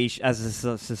also, that we as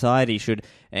a society should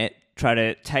try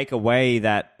to take away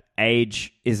that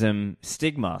ageism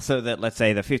stigma so that, let's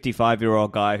say, the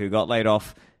 55-year-old guy who got laid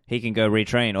off, he can go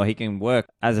retrain or he can work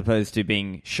as opposed to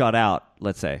being shut out,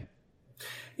 let's say?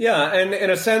 Yeah, and in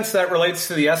a sense that relates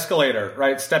to the escalator,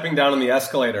 right? Stepping down on the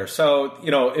escalator. So,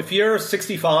 if you're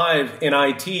 65 in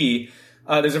IT,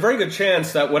 there's a very good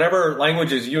chance that whatever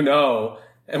languages you know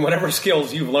and whatever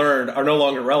skills you've learned are no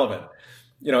longer relevant.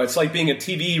 It's like being a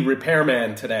TV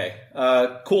repairman today.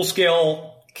 Cool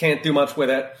skill, can't do much with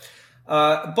it.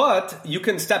 But you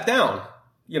can step down,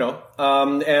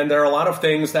 and there are a lot of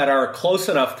things that are close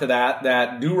enough to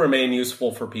that do remain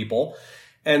useful for people.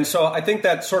 And so I think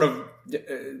that sort of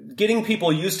getting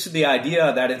people used to the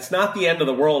idea that it's not the end of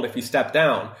the world if you step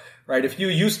down, right? If you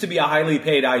used to be a highly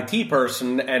paid IT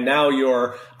person and now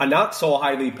you're a not so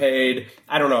highly paid,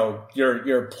 I don't know,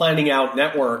 you're planning out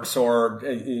networks or,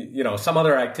 some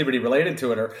other activity related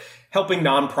to it, or helping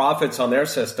nonprofits on their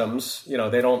systems.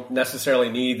 They don't necessarily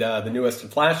need the newest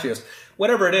and flashiest.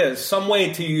 Whatever it is, some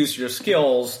way to use your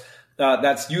skills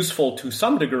that's useful to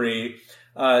some degree.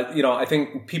 I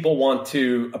think people want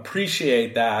to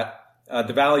appreciate that,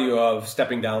 the value of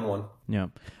stepping down one. Yeah.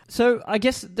 So I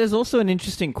guess there's also an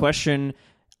interesting question.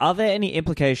 Are there any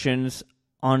implications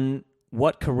on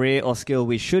what career or skill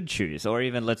we should choose? Or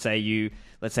even let's say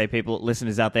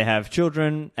listeners out there have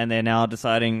children and they're now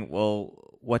deciding, well,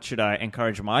 what should I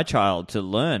encourage my child to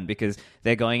learn? Because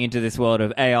they're going into this world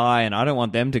of AI and I don't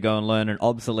want them to go and learn an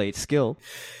obsolete skill.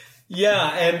 Yeah,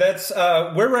 and that's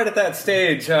we're right at that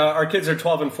stage. Our kids are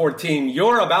 12 and 14.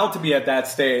 You're about to be at that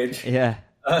stage. Yeah.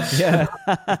 Yeah.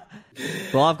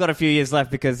 Well, I've got a few years left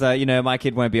because, my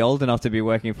kid won't be old enough to be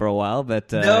working for a while.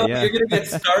 But no, yeah. You're going to get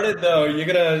started though. You're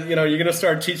going to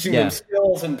start teaching them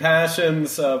skills and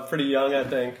passions pretty young, I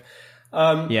think.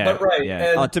 But right.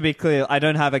 Yeah. And, to be clear, I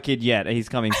don't have a kid yet. He's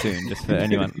coming soon, just for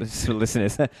anyone, just for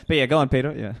listeners. But yeah, go on,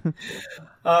 Peter. Yeah.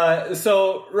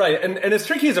 Right. And it's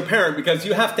tricky as a parent because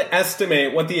you have to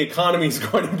estimate what the economy is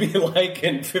going to be like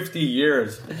in 50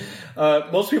 years.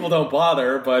 Most people don't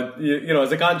bother, but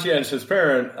as a conscientious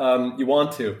parent, you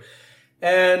want to.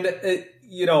 And,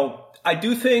 I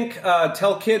do think,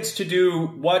 tell kids to do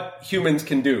what humans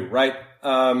can do, right?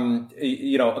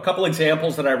 A couple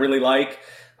examples that I really like.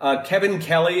 Kevin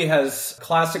Kelly has a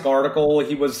classic article.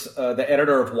 He was the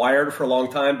editor of Wired for a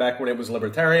long time, back when it was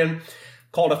libertarian,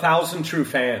 called 1,000 True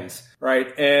Fans,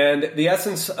 right? And the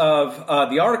essence of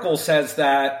the article says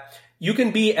that you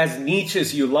can be as niche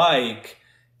as you like.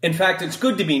 In fact, it's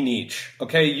good to be niche,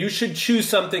 okay? You should choose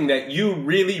something that you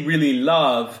really, really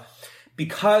love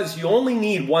because you only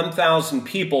need 1,000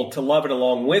 people to love it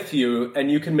along with you,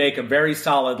 and you can make a very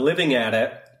solid living at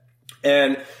it.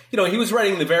 And, he was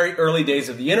writing the very early days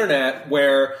of the internet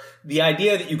where the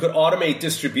idea that you could automate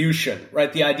distribution,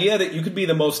 right? The idea that you could be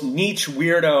the most niche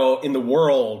weirdo in the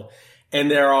world and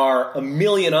there are a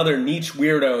million other niche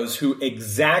weirdos who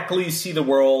exactly see the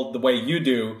world the way you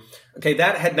do. Okay,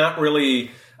 that had not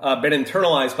really been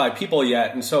internalized by people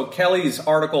yet. And so Kelly's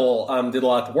article did a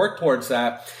lot to work towards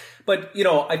that. But,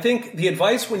 I think the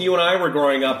advice when you and I were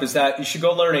growing up is that you should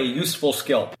go learn a useful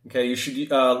skill. Okay, you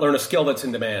should learn a skill that's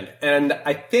in demand. And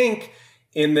I think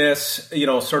in this,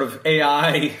 sort of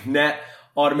AI net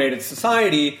automated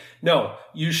society, no,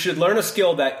 you should learn a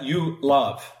skill that you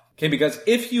love. Okay, because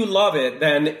if you love it,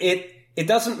 then it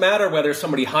doesn't matter whether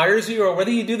somebody hires you or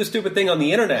whether you do the stupid thing on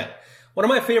the internet. One of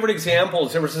my favorite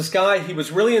examples, there was this guy, he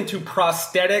was really into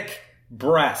prosthetic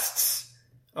breasts.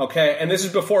 Okay, and this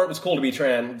is before it was cool to be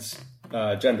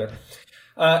transgender.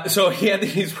 So he had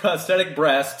these prosthetic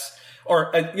breasts,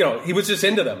 or, he was just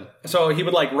into them. So he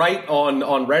would write on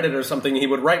Reddit or something, he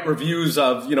would write reviews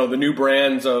of, the new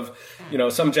brands of,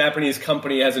 some Japanese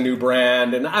company has a new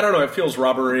brand, and I don't know, it feels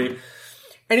rubbery.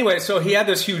 Anyway, so he had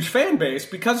this huge fan base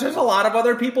because there's a lot of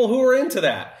other people who are into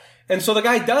that. And so the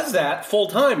guy does that full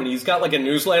time, and he's got a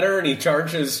newsletter, and he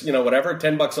charges, whatever,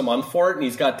 $10 a month for it, and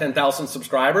he's got 10,000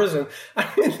 subscribers. And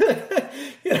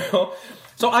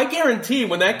so I guarantee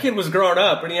when that kid was growing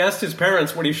up and he asked his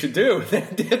parents what he should do, they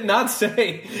did not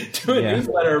say do a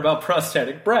newsletter about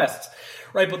prosthetic breasts,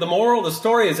 right? But the moral of the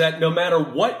story is that no matter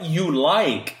what you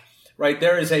like, right,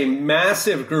 there is a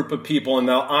massive group of people, and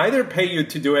they'll either pay you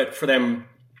to do it for them,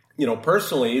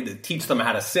 personally, to teach them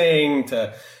how to sing,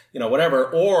 to whatever,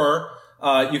 or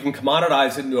you can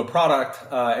commoditize it into a product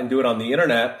and do it on the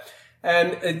internet.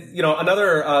 And,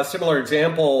 another similar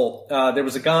example, there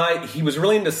was a guy, he was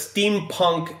really into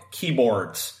steampunk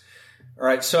keyboards. All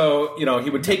right, so, he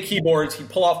would take keyboards, he'd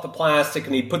pull off the plastic,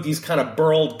 and he'd put these kind of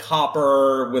burled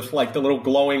copper with the little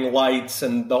glowing lights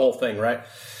and the whole thing, right?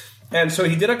 And so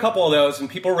he did a couple of those, and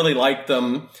people really liked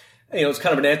them. It's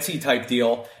kind of an Etsy type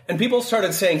deal. And people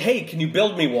started saying, hey, can you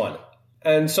build me one?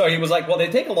 And so he was like, well, they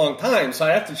take a long time, so I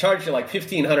have to charge you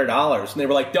 $1,500. And they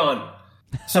were like, done.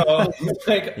 So he's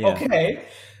like, okay.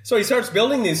 So he starts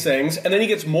building these things, and then he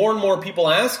gets more and more people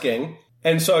asking.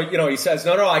 And so, he says,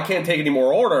 no, I can't take any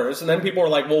more orders. And then people are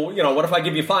like, well, what if I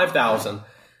give you 5,000?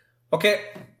 Okay.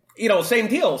 Same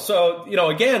deal. So,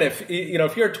 again, if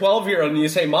you're a 12-year-old and you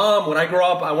say, Mom, when I grow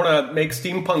up, I want to make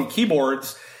steampunk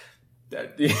keyboards,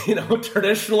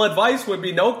 traditional advice would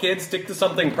be, no, kids, stick to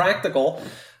something practical.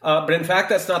 But in fact,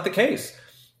 that's not the case.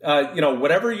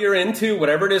 Whatever you're into,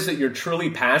 whatever it is that you're truly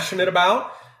passionate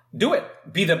about, do it.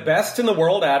 Be the best in the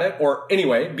world at it. Or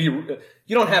anyway, you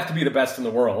don't have to be the best in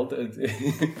the world.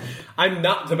 I'm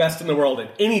not the best in the world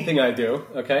at anything I do.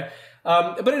 Okay.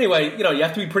 But anyway, you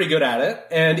have to be pretty good at it.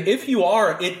 And if you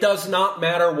are, it does not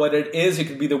matter what it is. It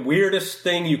could be the weirdest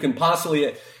thing you can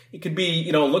possibly. It could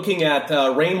be, looking at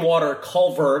rainwater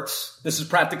culverts. This is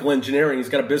practical engineering. He's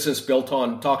got a business built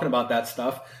on talking about that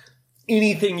stuff.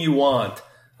 Anything you want.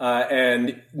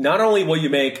 And not only will you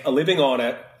make a living on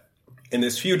it in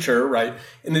this future, right?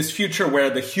 In this future where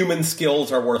the human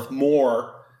skills are worth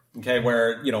more, okay,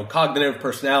 where, cognitive,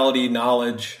 personality,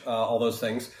 knowledge, all those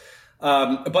things.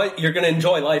 But you're going to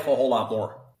enjoy life a whole lot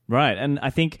more. Right, and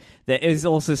I think there is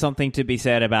also something to be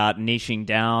said about niching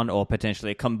down or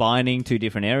potentially combining two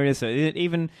different areas. So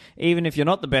even if you're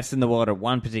not the best in the world at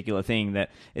one particular thing,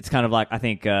 that it's kind of like, I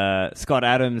think Scott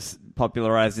Adams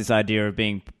popularized this idea of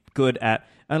being good at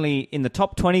only in the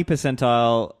top 20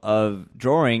 percentile of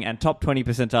drawing and top 20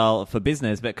 percentile for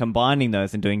business, but combining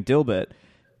those and doing Dilbert,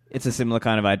 it's a similar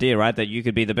kind of idea, right? That you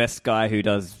could be the best guy who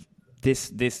does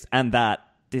this, and that,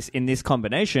 this in this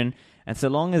combination. And so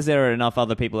long as there are enough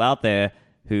other people out there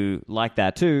who like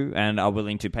that too and are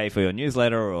willing to pay for your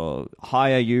newsletter or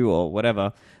hire you or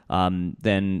whatever,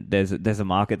 then there's a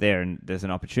market there and there's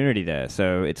an opportunity there.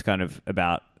 So it's kind of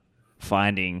about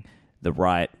finding the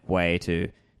right way to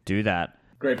do that.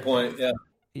 Great point, yeah.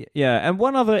 Yeah, and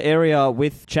one other area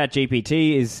with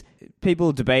ChatGPT is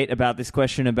people debate about this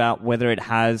question about whether it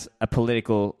has a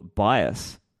political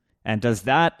bias. And does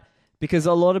that, because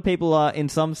a lot of people are in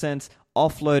some sense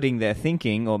offloading their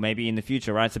thinking, or maybe in the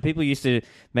future, right? So people used to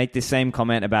make this same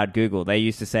comment about Google. They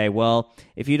used to say, well,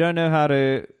 if you don't know how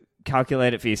to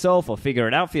calculate it for yourself or figure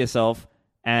it out for yourself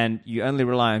and you only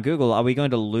rely on Google, are we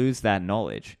going to lose that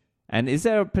knowledge? And is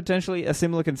there potentially a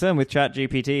similar concern with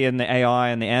ChatGPT and the AI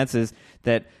and the answers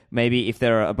that maybe if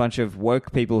there are a bunch of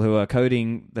woke people who are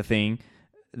coding the thing,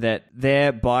 that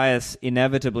their bias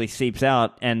inevitably seeps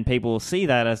out and people see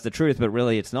that as the truth, but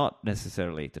really it's not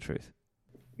necessarily the truth?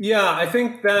 Yeah, I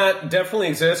think that definitely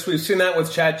exists. We've seen that with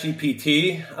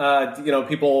ChatGPT.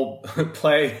 People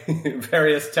play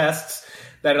various tests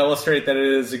that illustrate that it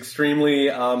is extremely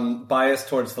biased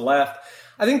towards the left.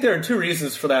 I think there are two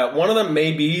reasons for that. One of them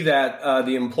may be that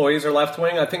the employees are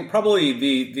left-wing. I think probably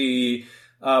the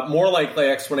more likely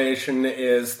explanation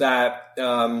is that,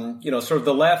 sort of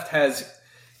the left has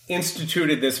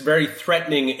instituted this very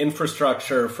threatening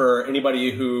infrastructure for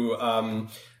anybody who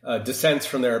dissents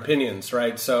from their opinions,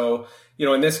 right? So,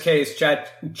 in this case,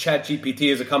 ChatGPT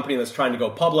is a company that's trying to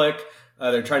go public.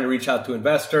 They're trying to reach out to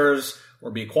investors or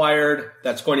be acquired.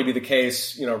 That's going to be the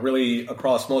case, really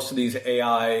across most of these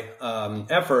AI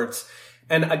efforts.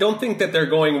 And I don't think that they're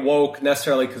going woke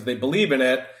necessarily because they believe in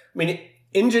it. I mean,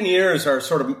 engineers are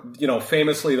sort of,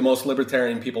 famously the most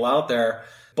libertarian people out there.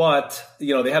 But,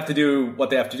 they have to do what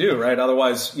they have to do, right?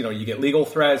 Otherwise, you get legal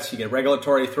threats, you get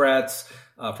regulatory threats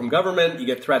from government, you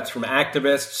get threats from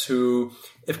activists who,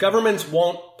 if governments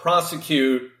won't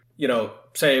prosecute,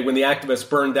 say when the activists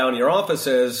burn down your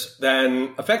offices,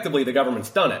 then effectively the government's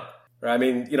done it. Right? I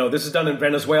mean, this is done in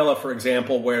Venezuela, for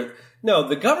example, where, no,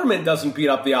 the government doesn't beat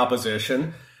up the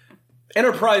opposition.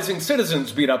 Enterprising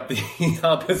citizens beat up the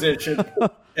opposition.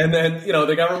 And then,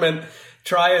 the government,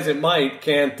 try as it might,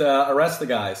 can't arrest the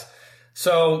guys.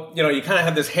 So, you kind of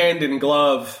have this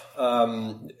hand-in-glove,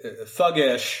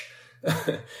 thuggish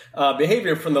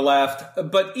behavior from the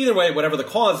left. But either way, whatever the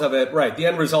cause of it, right, the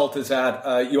end result is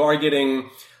that you are getting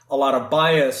a lot of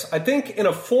bias. I think in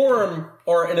a form,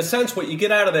 or in a sense, what you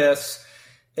get out of this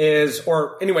is,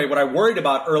 or anyway, what I worried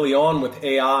about early on with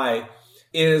AI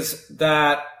is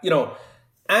that,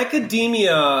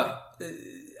 academia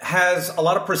has a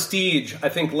lot of prestige, I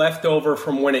think, left over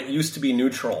from when it used to be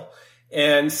neutral.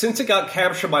 And since it got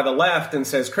captured by the left and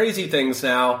says crazy things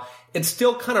now, it's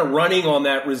still kind of running on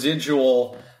that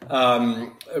residual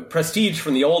prestige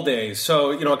from the old days.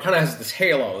 So, it kind of has this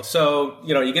halo. So,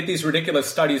 you get these ridiculous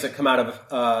studies that come out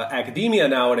of academia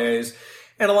nowadays,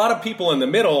 and a lot of people in the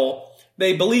middle,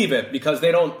 they believe it because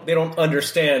they don't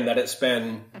understand that it's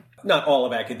been, not all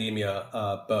of academia,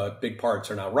 but big parts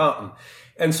are now rotten.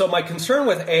 And so my concern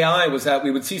with AI was that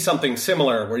we would see something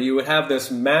similar where you would have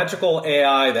this magical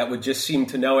AI that would just seem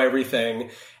to know everything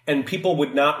and people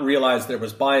would not realize there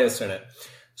was bias in it.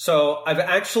 So I've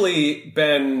actually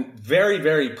been very,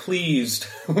 very pleased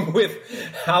with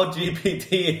how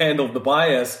GPT handled the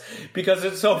bias because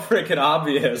it's so freaking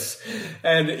obvious.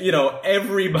 And,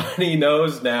 everybody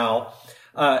knows now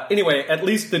Anyway, at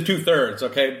least the 2/3,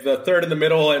 okay? The third in the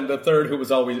middle and the third who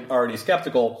was always already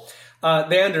skeptical.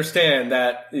 They understand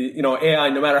that, AI,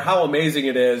 no matter how amazing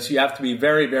it is, you have to be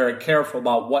very, very careful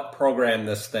about what program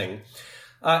this thing.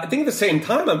 I think at the same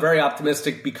time, I'm very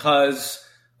optimistic because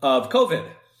of COVID.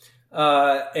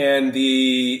 And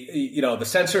the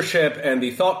censorship and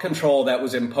the thought control that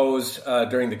was imposed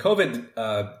during the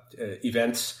COVID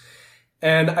events.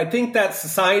 And I think that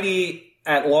society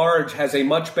at large has a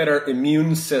much better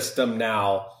immune system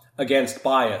now against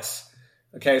bias.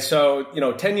 Okay, so,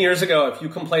 10 years ago, if you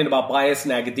complained about bias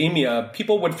in academia,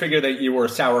 people would figure that you were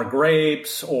sour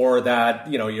grapes or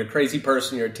that, you're a crazy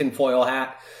person, you're a tinfoil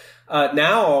hat.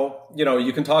 Now,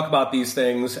 you can talk about these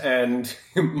things and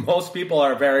most people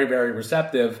are very, very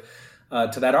receptive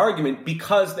to that argument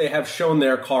because they have shown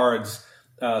their cards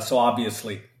so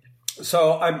obviously.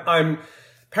 So I'm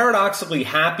paradoxically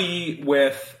happy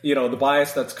with, the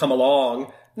bias that's come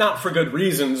along, not for good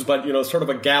reasons, but, sort of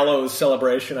a gallows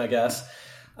celebration, I guess.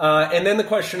 And then the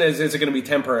question is it going to be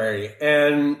temporary?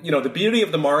 And, the beauty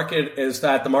of the market is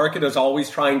that the market is always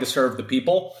trying to serve the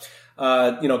people.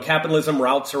 Capitalism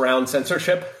routes around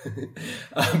censorship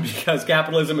because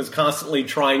capitalism is constantly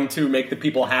trying to make the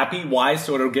people happy. Why?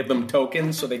 So it'll give them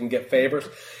tokens so they can get favors.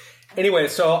 Anyway,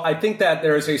 so I think that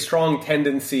there is a strong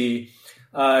tendency,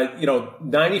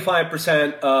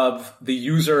 95% of the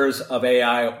users of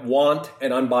AI want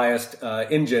an unbiased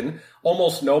engine.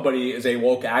 Almost nobody is a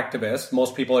woke activist.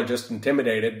 Most people are just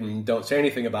intimidated and don't say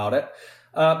anything about it.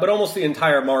 But almost the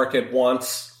entire market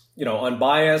wants,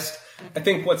 unbiased. I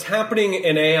think what's happening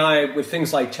in AI with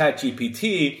things like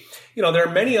ChatGPT, there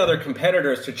are many other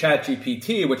competitors to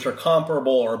ChatGPT which are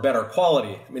comparable or better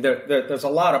quality. I mean, there's a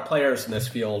lot of players in this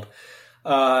field.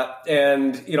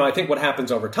 And I think what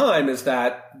happens over time is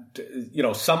that,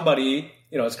 somebody,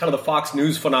 it's kind of the Fox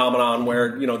News phenomenon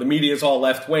where, the media is all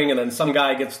left wing and then some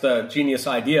guy gets the genius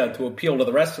idea to appeal to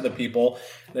the rest of the people.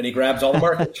 Then he grabs all the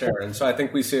market share. And so I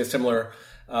think we see a similar,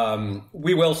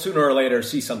 we will sooner or later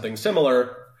see something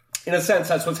similar. In a sense,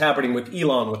 that's what's happening with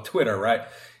Elon with Twitter, right?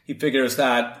 He figures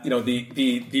that,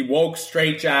 the woke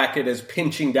straitjacket is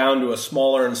pinching down to a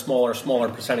smaller and smaller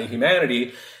percent of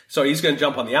humanity. So he's going to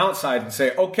jump on the outside and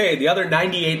say, okay, the other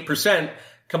 98%,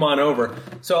 come on over.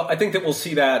 So I think that we'll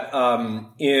see that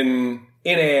in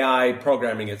AI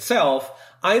programming itself,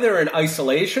 either in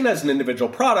isolation as an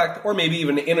individual product, or maybe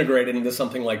even integrated into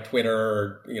something like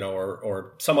Twitter,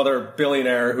 or some other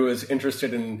billionaire who is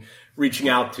interested in reaching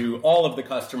out to all of the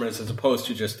customers as opposed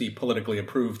to just the politically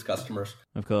approved customers.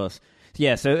 Of course.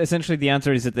 Yeah, so essentially the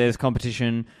answer is that there's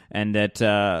competition and that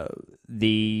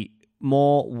the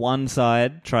more one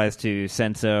side tries to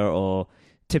censor or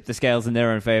tip the scales in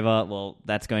their own favor, well,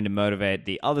 that's going to motivate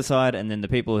the other side. And then the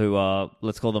people who are,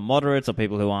 let's call them moderates, or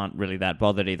people who aren't really that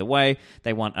bothered either way,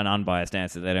 they want an unbiased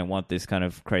answer. They don't want this kind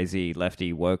of crazy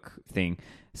lefty woke thing.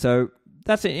 So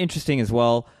that's interesting as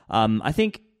well. I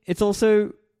think it's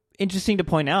also interesting to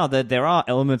point out that there are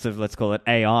elements of, let's call it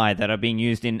AI, that are being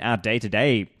used in our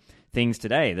day-to-day things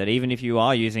today. That even if you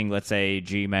are using, let's say,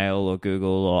 Gmail or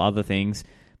Google or other things,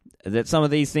 that some of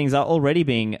these things are already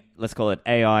being, let's call it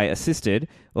AI assisted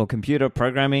or computer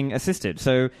programming assisted.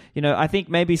 So, I think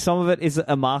maybe some of it is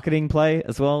a marketing play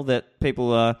as well, that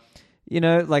people are,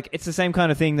 it's the same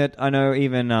kind of thing that I know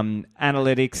even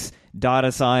analytics,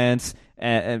 data science,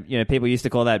 people used to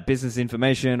call that business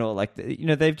information, or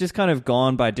they've just kind of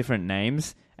gone by different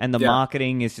names, and the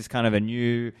marketing is just kind of a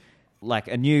new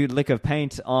lick of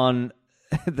paint on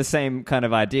the same kind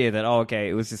of idea that,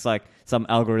 it was just like some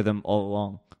algorithm all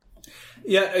along.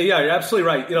 Yeah, you're absolutely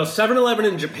right. 7-Eleven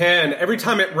in Japan, every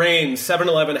time it rains,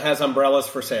 7-Eleven has umbrellas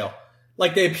for sale.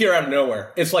 They appear out of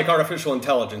nowhere. It's like artificial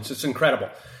intelligence. It's incredible.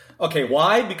 Okay,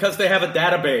 why? Because they have a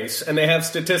database and they have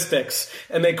statistics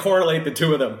and they correlate the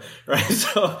two of them, right?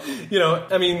 So,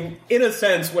 in a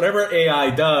sense, whatever AI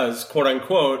does, quote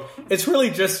unquote, it's really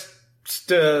just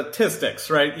statistics,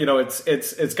 right?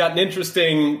 It's got an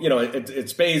interesting,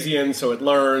 it's Bayesian, so it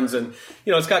learns, and,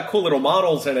 it's got cool little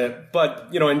models in it. But,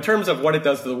 in terms of what it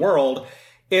does to the world,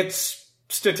 it's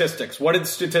statistics. What did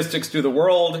statistics do to the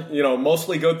world?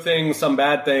 Mostly good things, some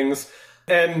bad things.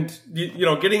 And,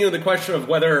 getting into the question of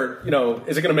whether,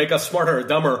 is it going to make us smarter or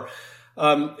dumber?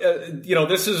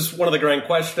 This is one of the grand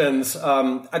questions.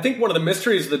 I think one of the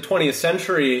mysteries of the 20th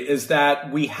century is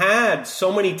that we had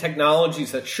so many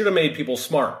technologies that should have made people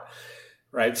smart,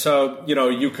 right? So,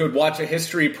 you could watch a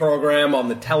history program on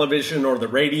the television or the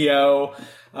radio.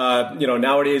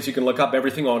 Nowadays you can look up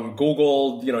everything on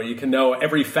Google. You can know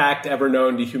every fact ever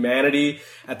known to humanity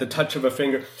at the touch of a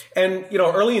finger. And,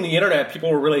 early in the internet,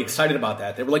 people were really excited about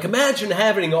that. They were like, imagine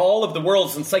having all of the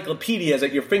world's encyclopedias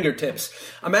at your fingertips.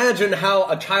 Imagine how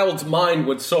a child's mind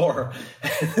would soar.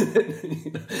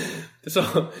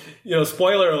 So,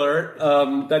 spoiler alert,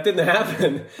 that didn't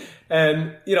happen.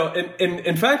 And,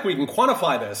 in fact, we can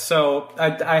quantify this. So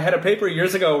I had a paper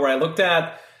years ago where I looked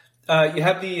at, you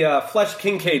have the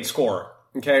Flesch-Kincaid score,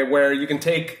 okay, where you can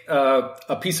take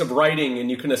a piece of writing and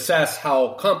you can assess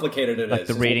how complicated it is. Like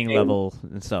the reading level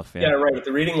and stuff. Yeah, right, at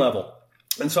the reading level.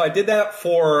 And so I did that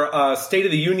for State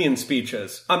of the Union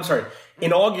speeches. I'm sorry,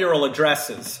 inaugural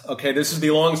addresses. Okay, this is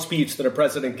the long speech that a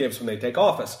president gives when they take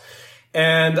office.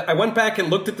 And I went back and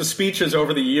looked at the speeches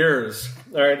over the years,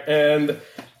 all right, and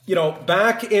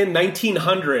back in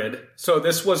 1900, so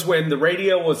this was when the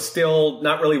radio was still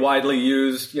not really widely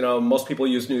used. Most people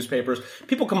used newspapers.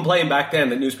 People complained back then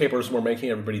that newspapers were making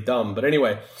everybody dumb. But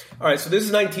anyway, all right, so this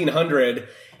is 1900,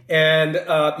 and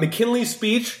McKinley's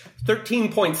speech,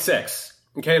 13.6.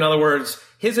 Okay, in other words,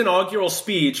 his inaugural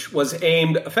speech was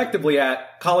aimed effectively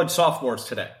at college sophomores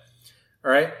today.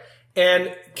 All right?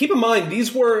 And keep in mind,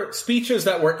 these were speeches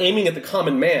that were aiming at the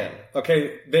common man.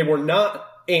 Okay, they were not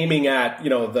aiming at,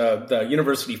 the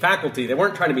university faculty. They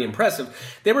weren't trying to be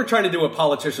impressive. They were trying to do what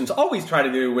politicians always try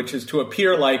to do, which is to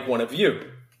appear like one of you,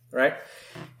 right?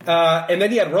 And then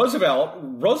you had Roosevelt.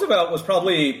 Roosevelt was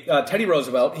probably, Teddy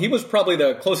Roosevelt, he was probably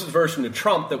the closest version to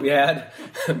Trump that we had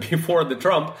before the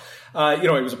Trump. He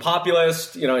was a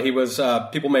populist. He was,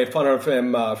 people made fun of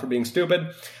him for being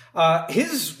stupid.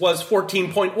 His was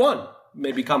 14.1.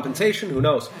 Maybe compensation, who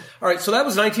knows? All right, so that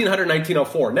was 1900,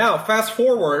 1904. Now, fast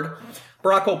forward,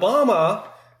 Barack Obama,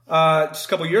 just a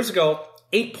couple of years ago,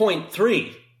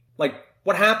 8.3. Like,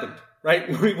 what happened, right?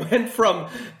 We went from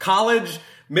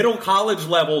middle college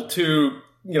level to,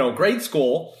 grade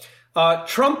school.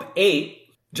 Trump 8,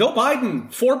 Joe Biden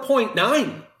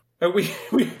 4.9.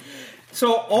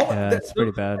 That's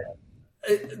pretty bad.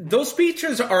 Those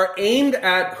speeches are aimed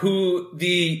at who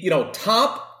the,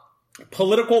 top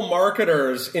political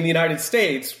marketers in the United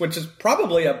States, which is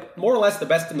probably more or less the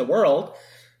best in the world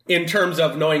in terms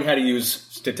of knowing how to use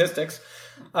statistics.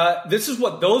 This is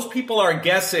what those people are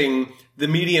guessing the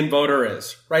median voter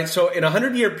is, right? So in a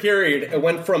 100-year period, it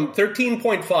went from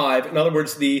 13.5, in other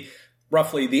words,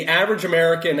 roughly the average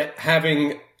American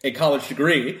having a college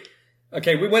degree.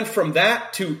 Okay, we went from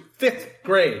that to 5th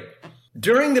grade.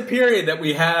 During the period that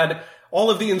we had all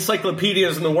of the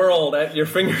encyclopedias in the world at your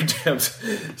fingertips.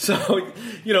 So,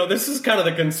 this is kind of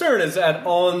the concern, is that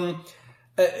on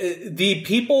the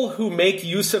people who make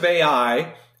use of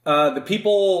AI, the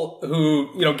people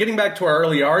who, getting back to our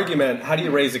early argument, how do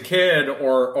you raise a kid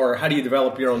or how do you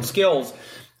develop your own skills?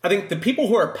 I think the people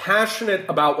who are passionate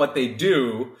about what they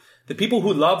do, the people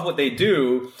who love what they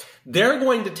do, they're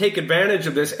going to take advantage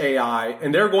of this AI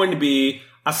and they're going to be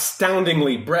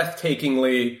astoundingly,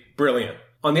 breathtakingly brilliant.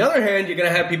 On the other hand, you're going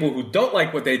to have people who don't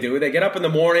like what they do. They get up in the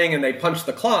morning and they punch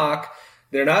the clock.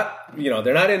 They're not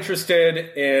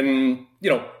interested in,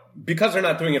 because they're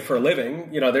not doing it for a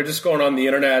living. They're just going on the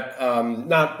internet,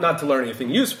 not to learn anything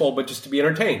useful, but just to be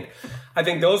entertained. I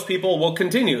think those people will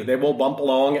continue. They will bump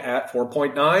along at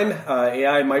 4.9.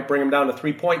 AI might bring them down to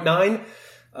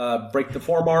 3.9, break the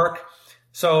 4 mark.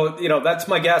 So, that's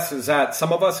my guess, is that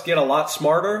some of us get a lot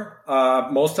smarter.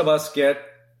 Most of us get,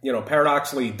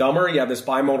 paradoxically dumber. You have this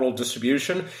bimodal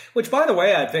distribution, which, by the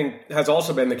way, I think has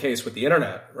also been the case with the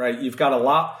internet, right? You've got a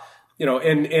lot,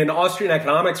 in Austrian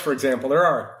economics, for example, there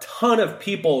are a ton of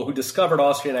people who discovered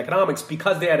Austrian economics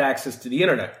because they had access to the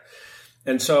internet.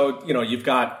 And so, you've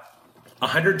got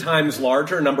 100 times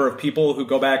larger number of people who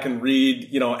go back and read,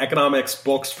 economics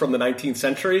books from the 19th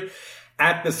century.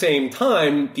 At the same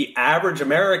time, the average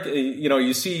American,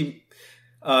 you see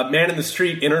man in the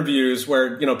street interviews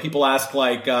where, people ask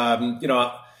like, I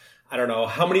don't know,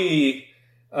 how many,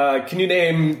 can you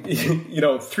name,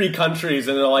 3 countries?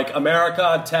 And they're like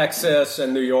America, Texas,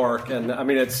 and New York. And I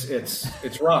mean,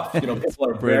 it's rough. People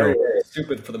are very, very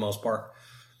stupid for the most part.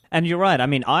 And you're right. I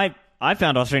mean, I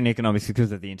found Austrian economics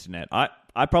because of the internet.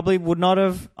 I probably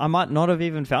I might not have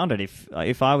even found it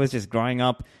if I was just growing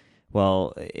up,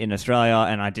 in Australia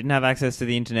and I didn't have access to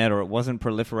the internet or it wasn't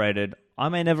proliferated. I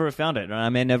may never have found it, and I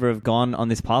may never have gone on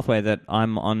this pathway that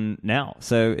I'm on now.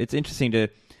 So it's interesting to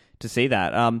see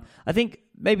that. I think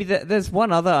maybe there's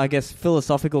one other, I guess,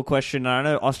 philosophical question. And I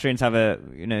know Austrians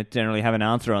generally have an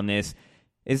answer on this.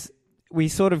 Is we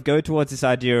sort of go towards this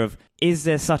idea of, is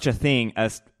there such a thing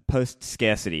as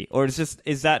post-scarcity, or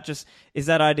is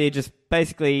that idea just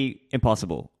basically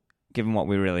impossible, given what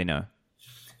we really know?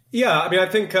 Yeah, I mean, I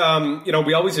think,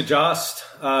 we always adjust.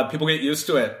 People get used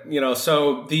to it,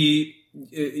 so the,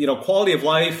 quality of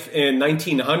life in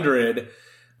 1900,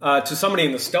 to somebody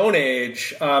in the Stone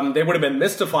Age, they would have been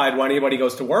mystified when anybody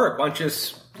goes to work. Why don't you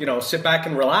just, sit back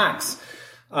and relax?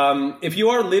 If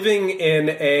you are living in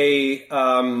a,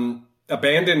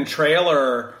 abandoned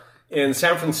trailer in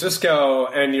San Francisco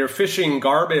and you're fishing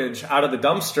garbage out of the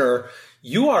dumpster,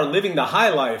 you are living the high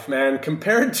life, man.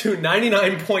 Compared to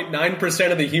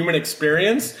 99.9% of the human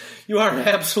experience, you are an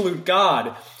absolute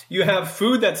god. You have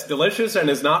food that's delicious and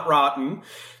is not rotten.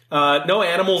 No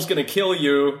animal's going to kill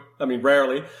you. I mean,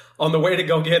 rarely. On the way to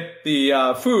go get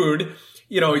the food,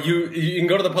 you can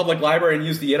go to the public library and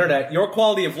use the internet. Your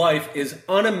quality of life is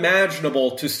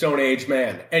unimaginable to Stone Age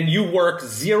man, and you work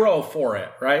zero for it,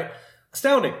 right?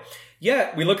 Astounding.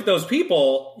 Yet, we look at those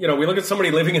people, we look at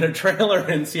somebody living in a trailer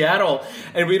in Seattle,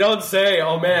 and we don't say,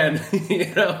 oh man,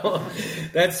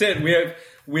 that's it.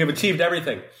 We have achieved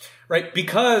everything, right?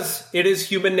 Because it is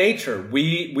human nature.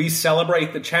 We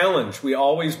celebrate the challenge. We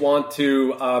always want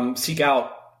to seek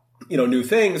out, new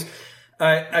things.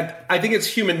 I think it's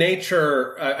human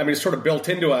nature. It's sort of built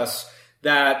into us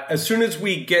that as soon as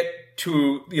we get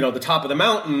to, the top of the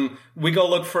mountain, we go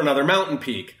look for another mountain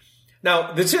peak.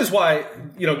 Now, this is why,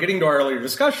 getting to our earlier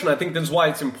discussion, I think this is why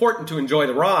it's important to enjoy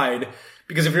the ride,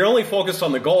 because if you're only focused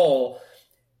on the goal,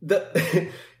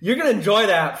 you're going to enjoy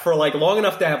that for long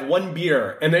enough to have one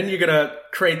beer, and then you're going to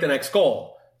create the next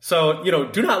goal. So,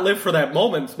 do not live for that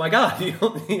moment. My God,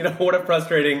 what a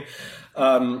frustrating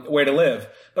way to live.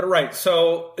 But right,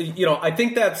 so, I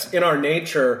think that's in our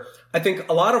nature. I think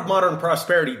a lot of modern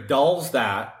prosperity dulls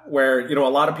that, where, a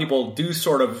lot of people do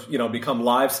sort of, become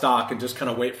livestock and just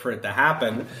kind of wait for it to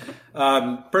happen.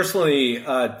 Personally,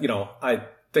 I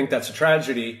think that's a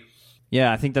tragedy.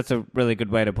 Yeah, I think that's a really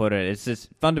good way to put it. It's just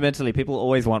fundamentally people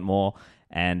always want more,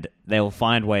 and they'll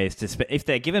find ways to if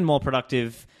they're given more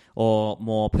productive or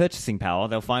more purchasing power,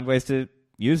 they'll find ways to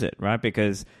use it, right?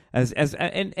 Because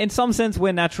in some sense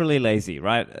we're naturally lazy,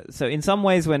 right? So in some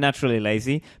ways we're naturally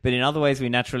lazy, but in other ways we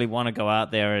naturally want to go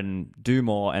out there and do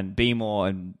more and be more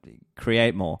and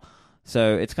create more.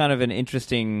 So it's kind of an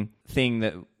interesting thing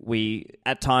that we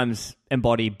at times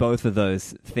embody both of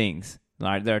those things.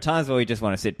 Right? There are times where we just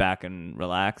want to sit back and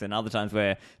relax, and other times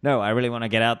where no, I really want to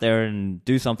get out there and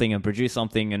do something and produce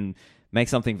something and make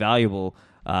something valuable.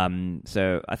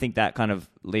 So I think that kind of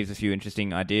leaves a few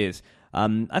interesting ideas.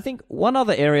 I think one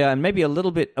other area, and maybe a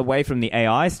little bit away from the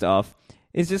AI stuff,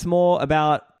 is just more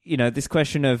about, this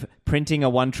question of printing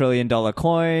a $1 trillion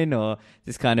coin, or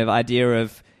this kind of idea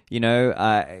of,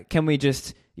 can we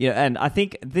just, and I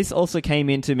think this also came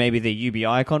into maybe the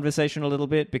UBI conversation a little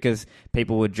bit, because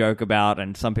people would joke about,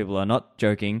 and some people are not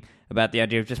joking, about the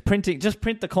idea of just print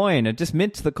the coin and just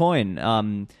mint the coin.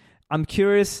 I'm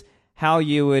curious how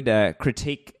you would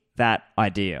critique that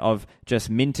idea of just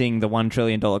minting the $1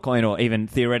 trillion coin, or even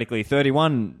theoretically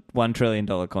 31 $1 trillion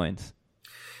coins.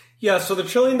 Yeah, so the $1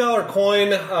 trillion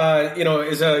coin,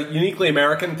 is a uniquely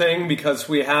American thing, because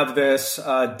we have this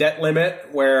debt limit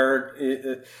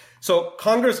where, so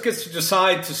Congress gets to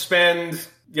decide to spend,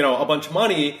 a bunch of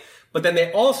money, but then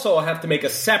they also have to make a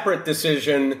separate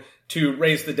decision to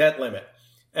raise the debt limit.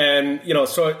 And,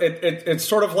 so it's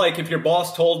sort of like if your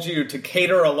boss told you to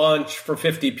cater a lunch for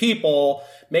 50 people,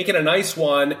 make it a nice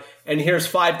one, and here's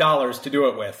 $5 to do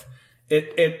it with.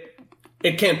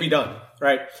 It can't be done,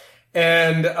 right?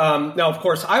 And now, of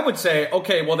course, I would say,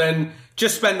 okay, well then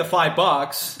just spend the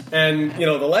 $5, and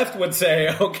the left would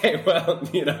say, okay, well,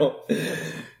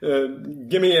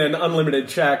 give me an unlimited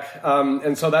check,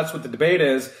 and so that's what the debate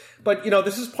is. But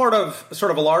this is part of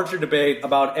sort of a larger debate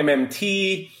about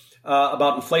MMT,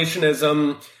 about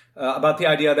inflationism, about the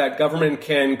idea that government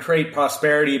can create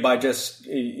prosperity by just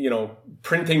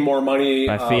printing more money,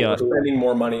 by fiat, spending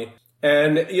more money,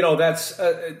 and that's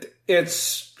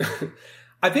it's.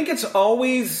 I think it's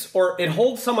always, or it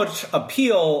holds so much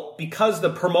appeal because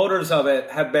the promoters of it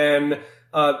have been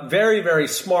very, very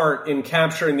smart in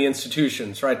capturing the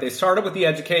institutions, right? They started with the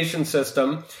education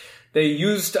system. They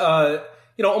used,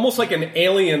 almost like an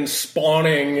alien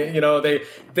spawning,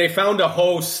 they found a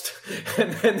host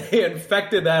and then they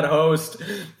infected that host,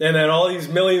 and then all these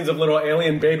millions of little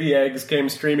alien baby eggs came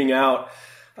streaming out.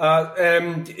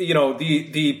 And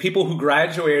the people who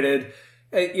graduated,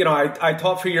 I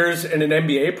taught for years in an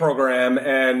MBA program,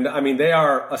 and they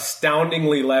are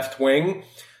astoundingly left wing.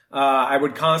 I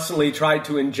would constantly try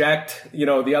to inject,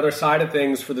 the other side of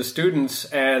things for the students,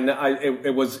 and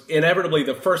it was inevitably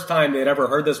the first time they'd ever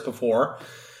heard this before.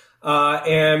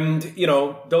 And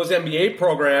those MBA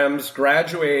programs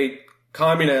graduate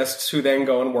communists who then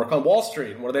go and work on Wall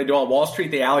Street. And what do they do on Wall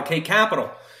Street? They allocate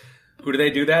capital. Who do they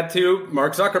do that to?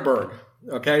 Mark Zuckerberg.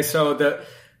 Okay, so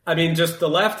just the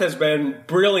left has been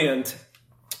brilliant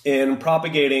in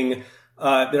propagating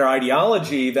their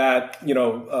ideology that,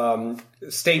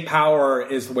 state power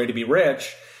is the way to be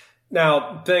rich.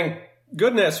 Now, thank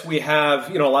goodness we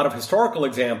have, a lot of historical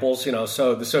examples,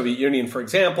 so the Soviet Union, for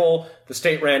example, the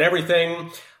state ran everything.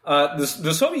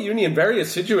 The Soviet Union very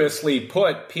assiduously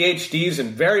put PhDs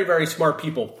and very, very smart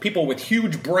people with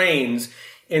huge brains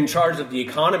in charge of the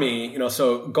economy,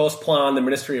 so Gosplan, the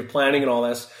Ministry of Planning and all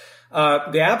this.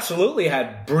 They absolutely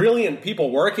had brilliant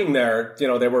people working there.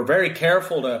 They were very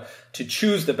careful to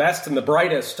choose the best and the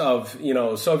brightest of,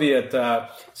 Soviet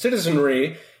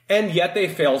citizenry. And yet they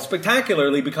failed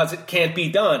spectacularly because it can't be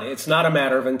done. It's not a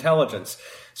matter of intelligence.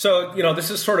 So, this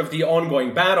is sort of the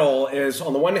ongoing battle is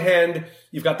on the one hand,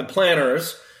 you've got the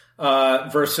planners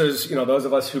versus, those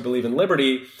of us who believe in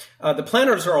liberty. The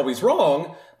planners are always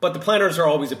wrong, but the planners are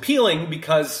always appealing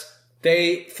because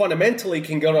they fundamentally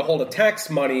can go to hold of tax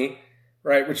money,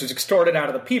 right, which is extorted out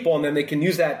of the people, and then they can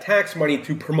use that tax money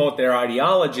to promote their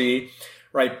ideology,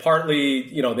 right? Partly,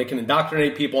 they can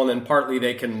indoctrinate people, and then partly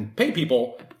they can pay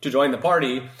people to join the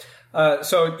party.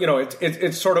 So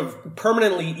it's sort of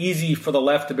permanently easy for the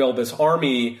left to build this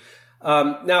army.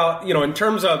 Now, in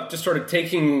terms of just sort of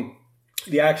taking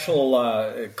the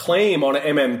actual claim on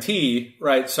MMT,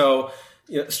 right? So,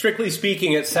 strictly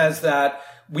speaking, it says that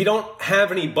we don't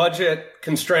have any budget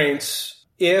constraints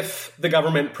if the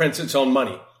government prints its own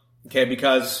money, okay?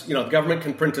 Because, the government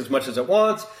can print as much as it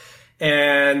wants,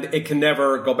 and it can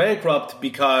never go bankrupt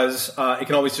because it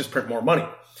can always just print more money.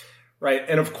 Right.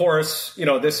 And of course,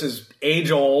 this is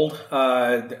age old.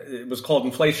 It was called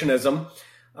inflationism.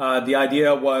 The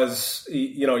idea was,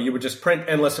 you would just print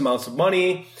endless amounts of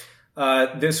money.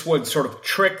 This would sort of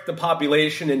trick the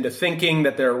population into thinking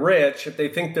that they're rich. If they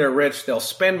think they're rich, they'll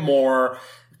spend more.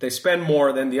 If they spend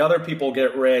more, then the other people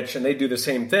get rich and they do the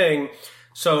same thing.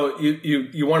 So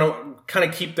you want to kind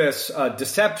of keep this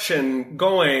deception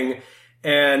going,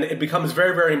 and it becomes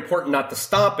very, very important not to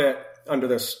stop it under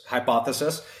this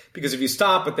hypothesis. Because if you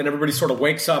stop it, then everybody sort of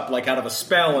wakes up like out of a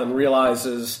spell and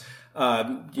realizes,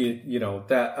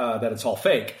 that it's all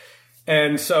fake.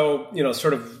 And so,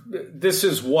 sort of this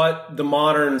is what the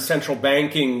modern central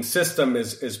banking system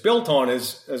is built on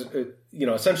is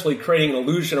essentially creating an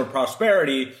illusion of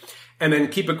prosperity and then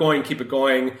keep it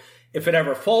going. If it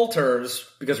ever falters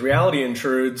because reality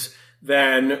intrudes,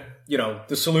 then,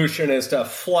 the solution is to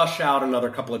flush out another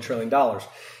couple of $1 trillion.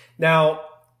 Now,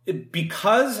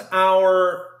 because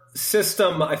our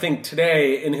system, I think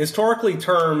today, in historical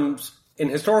terms,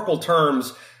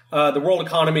 the world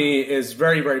economy is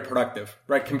very, very productive,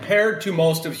 right? Compared to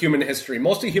most of human history.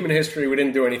 Most of human history, we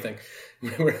didn't do anything.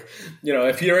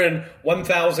 If you're in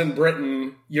 1000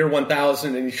 Britain, year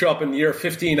 1000, and you show up in the year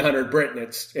 1500 Britain,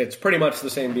 it's pretty much the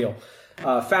same deal.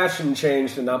 Fashion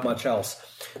changed and not much else.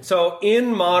 So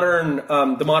in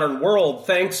the modern world,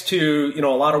 thanks to, a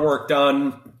lot of work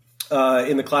done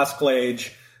in the classical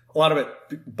age, a lot of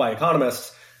it by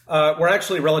economists, we're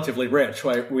actually relatively rich,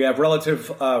 right? We have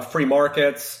relative free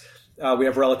markets. We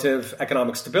have relative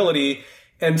economic stability.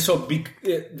 And so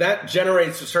that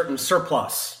generates a certain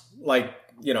surplus, like,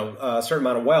 a certain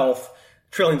amount of wealth,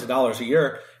 trillions of dollars a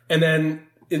year. And then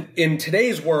in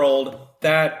today's world,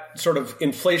 that sort of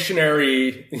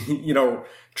inflationary,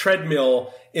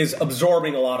 treadmill is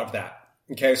absorbing a lot of that.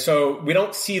 Okay, so we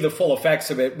don't see the full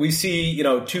effects of it. We see,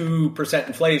 2%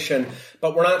 inflation,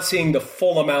 but we're not seeing the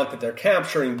full amount that they're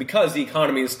capturing because the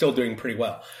economy is still doing pretty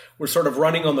well. We're sort of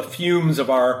running on the fumes of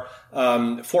our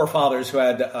forefathers who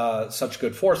had such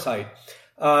good foresight.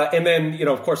 And then,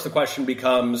 of course, the question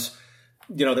becomes,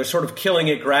 they're sort of killing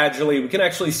it gradually. We can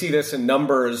actually see this in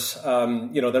numbers,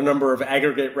 the number of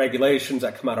aggregate regulations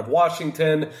that come out of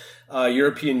Washington.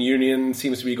 European Union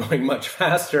seems to be going much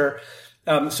faster.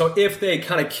 So if they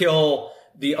kind of kill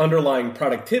the underlying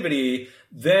productivity,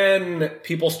 then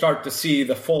people start to see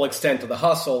the full extent of the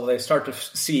hustle. They start to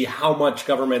see how much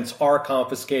governments are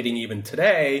confiscating even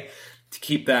today to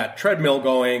keep that treadmill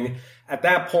going. At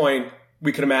that point,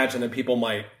 we can imagine that people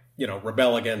might,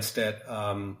 rebel against it,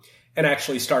 and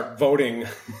actually start voting,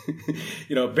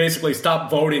 basically stop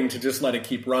voting to just let it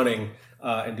keep running,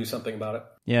 and do something about it.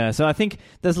 Yeah. So I think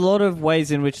there's a lot of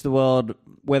ways in which the world,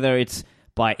 whether it's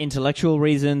by intellectual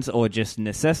reasons or just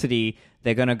necessity,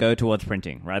 they're going to go towards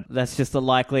printing, right? That's just the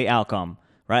likely outcome,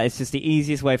 right? It's just the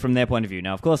easiest way from their point of view.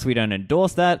 Now, of course, we don't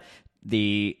endorse that.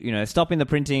 Stopping the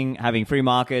printing, having free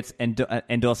markets, and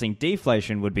endorsing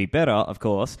deflation would be better, of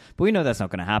course, but we know that's not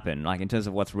going to happen, like in terms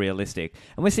of what's realistic.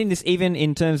 And we're seeing this even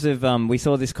in terms of, we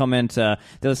saw this comment, there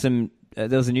was some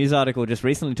there was a news article just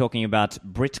recently talking about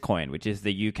Britcoin, which is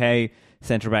the UK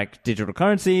central bank digital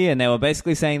currency, and they were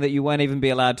basically saying that you won't even be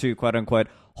allowed to, quote unquote,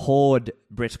 hoard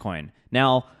Britcoin.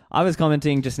 Now, I was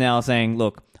commenting just now saying,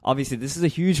 look, obviously this is a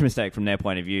huge mistake from their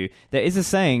point of view. There is a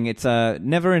saying, it's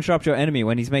never interrupt your enemy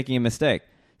when he's making a mistake.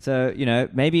 So,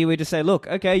 maybe we just say, look,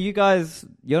 okay, you guys,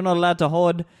 you're not allowed to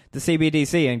hoard the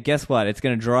CBDC, and guess what? It's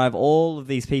going to drive all of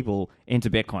these people into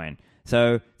Bitcoin.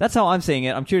 So that's how I'm seeing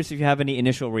it. I'm curious if you have any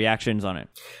initial reactions on it.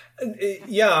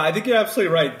 Yeah, I think you're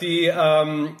absolutely right.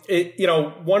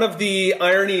 One of the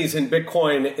ironies in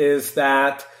Bitcoin is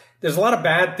that there's a lot of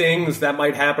bad things that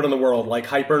might happen in the world, like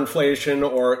hyperinflation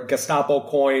or Gestapo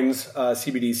coins,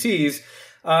 CBDCs.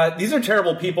 These are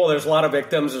terrible people. There's a lot of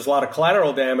victims. There's a lot of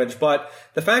collateral damage. But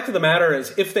the fact of the matter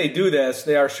is, if they do this,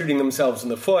 they are shooting themselves in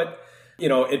the foot.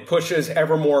 It pushes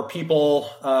ever more people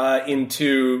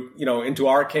into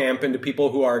our camp, into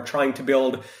people who are trying to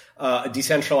build a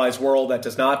decentralized world that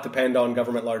does not depend on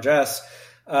government largesse.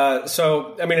 In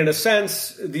a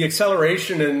sense, the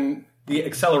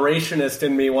accelerationist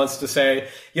in me wants to say,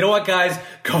 you know what, guys,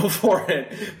 go for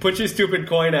it. Put your stupid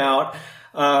coin out.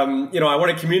 I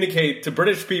want to communicate to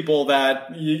British people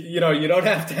that, you don't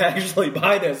have to actually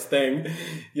buy this thing.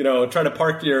 Try to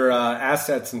park your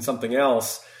assets in something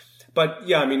else. But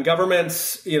yeah,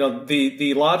 governments,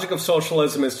 the logic of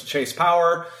socialism is to chase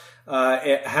power.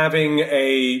 Having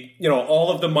all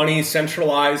of the money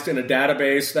centralized in a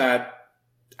database that,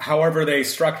 however they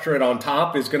structure it on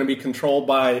top, is going to be controlled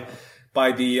by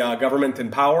the government in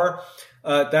power.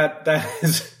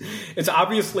 It's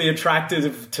obviously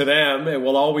attractive to them. It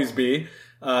will always be.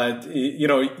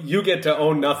 You get to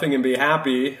own nothing and be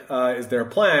happy, is their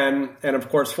plan. And of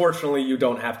course, fortunately, you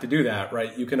don't have to do that,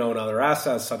 right? You can own other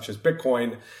assets such as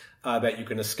Bitcoin, that you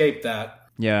can escape that.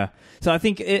 Yeah. So I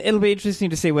think it'll be interesting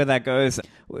to see where that goes.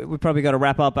 We've probably got to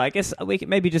wrap up. I guess we can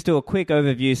maybe just do a quick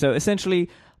overview. So essentially,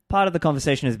 part of the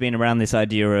conversation has been around this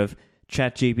idea of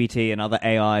ChatGPT and other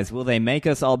AIs. Will they make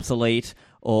us obsolete,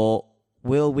 or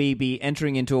will we be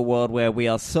entering into a world where we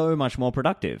are so much more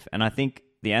productive? And I think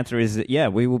the answer is that, yeah,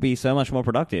 we will be so much more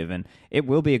productive, and it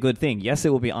will be a good thing. Yes, it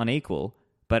will be unequal,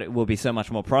 but it will be so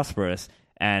much more prosperous,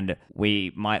 and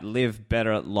we might live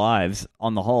better lives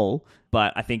on the whole.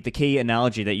 But I think the key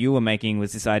analogy that you were making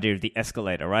was this idea of the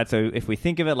escalator, right? So if we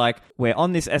think of it like we're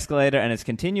on this escalator and it's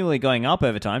continually going up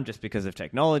over time just because of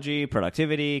technology,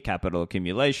 productivity, capital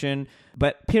accumulation.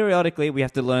 But periodically we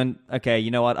have to learn, okay,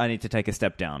 you know what? I need to take a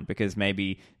step down because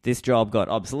maybe this job got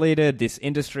obsoleted, this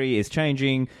industry is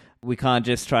changing. We can't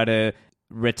just try to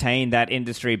retain that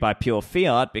industry by pure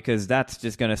fiat, because that's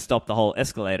just going to stop the whole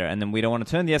escalator, and then we don't want to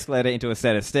turn the escalator into a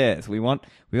set of stairs. We want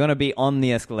to be on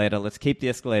the escalator. Let's keep the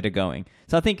escalator going.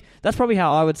 So I think that's probably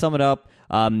how I would sum it up.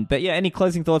 But yeah, any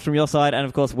closing thoughts from your side? And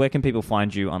of course, where can people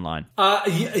find you online?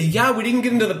 Yeah, we didn't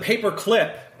get into the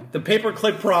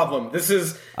paperclip problem. This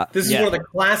is one of the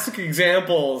classic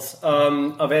examples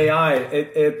of AI.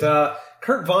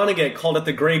 Kurt Vonnegut called it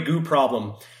the gray goo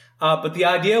problem. But the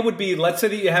idea would be, let's say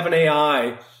that you have an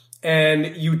AI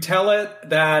and you tell it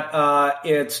that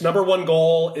its number one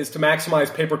goal is to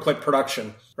maximize paperclip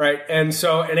production, right? And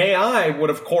so an AI would,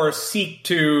 of course, seek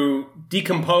to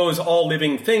decompose all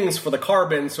living things for the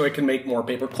carbon so it can make more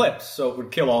paper clips. So it would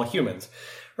kill all humans,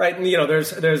 right? And,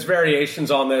 there's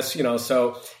variations on this,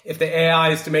 so if the AI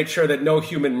is to make sure that no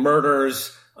human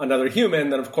murders another human,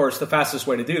 then, of course, the fastest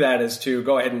way to do that is to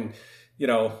go ahead and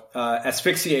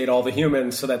asphyxiate all the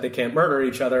humans so that they can't murder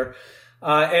each other.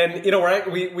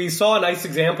 We saw a nice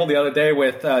example the other day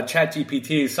with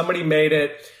ChatGPT. Somebody made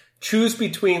it choose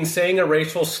between saying a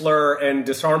racial slur and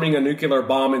disarming a nuclear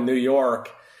bomb in New York.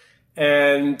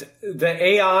 And the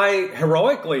AI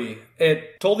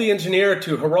it told the engineer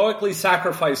to heroically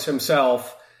sacrifice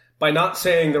himself by not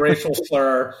saying the racial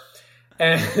slur.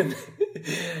 And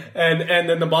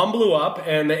then the bomb blew up,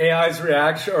 and the AI's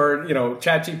reaction, or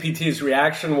ChatGPT's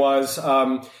reaction was,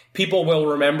 people will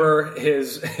remember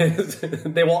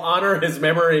they will honor his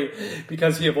memory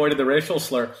because he avoided the racial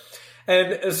slur.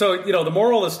 And so, the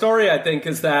moral of the story, I think,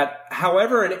 is that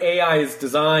however an AI is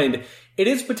designed, it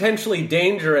is potentially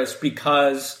dangerous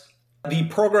because the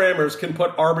programmers can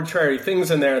put arbitrary things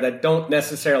in there that don't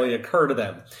necessarily occur to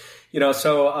them.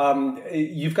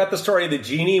 You've got the story of the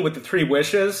genie with the 3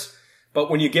 wishes, but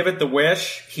when you give it the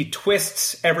wish, he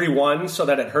twists every one so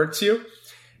that it hurts you.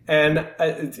 And,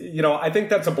 I think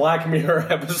that's a Black Mirror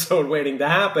episode waiting to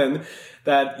happen,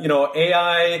 that,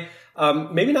 AI,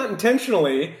 maybe not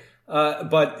intentionally,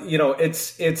 But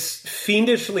it's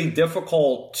fiendishly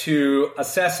difficult to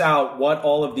assess out what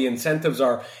all of the incentives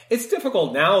are. It's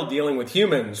difficult now dealing with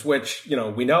humans, which,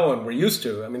 we know and we're used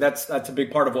to. I mean, that's a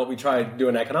big part of what we try to do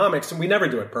in economics, and we never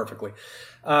do it perfectly.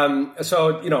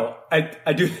 So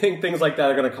I do think things like that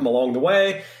are going to come along the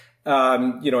way.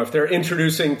 If they're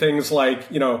introducing things like,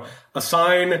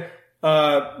 assign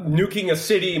nuking a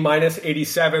city minus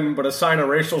 87, but assign a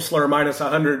racial slur minus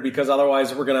 100 because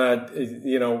otherwise we're gonna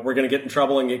get in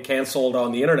trouble and get canceled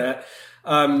on the internet.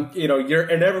 You're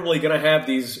inevitably gonna have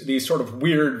these sort of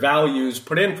weird values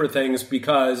put in for things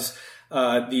because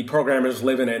the programmers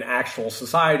live in an actual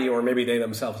society, or maybe they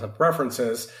themselves have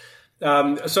preferences.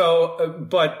 But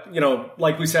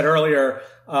like we said earlier,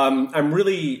 I'm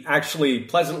really actually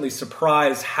pleasantly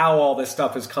surprised how all this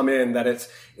stuff has come in, that it's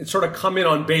sort of come in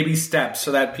on baby steps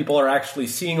so that people are actually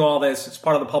seeing all this. It's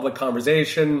part of the public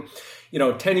conversation.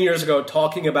 10 years ago,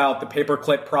 talking about the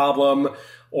paperclip problem,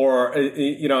 or,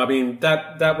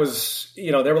 that was,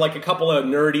 there were like a couple of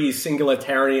nerdy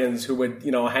singularitarians who would,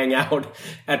 hang out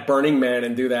at Burning Man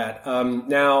and do that.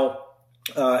 Now,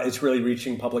 it's really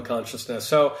reaching public consciousness.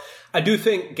 So I do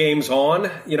think game's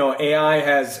on. AI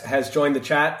has joined the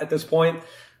chat at this point.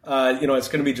 It's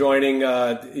going to be joining,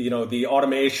 the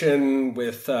automation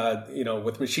with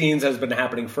machines has been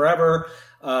happening forever.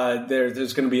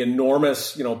 There's going to be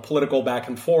enormous, political back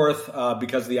and forth,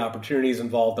 because of the opportunities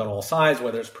involved on all sides,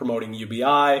 whether it's promoting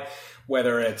UBI,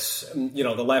 whether it's,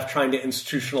 the left trying to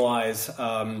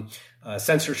institutionalize,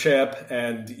 censorship,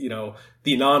 and,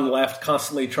 the non-left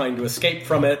constantly trying to escape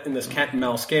from it in this cat and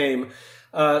mouse game.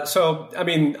 Honestly, I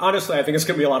think it's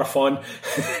going to be a lot of fun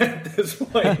at this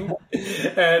point.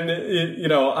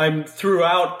 And, I'm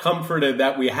throughout comforted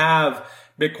that we have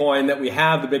Bitcoin, that we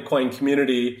have the Bitcoin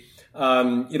community.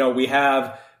 We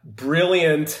have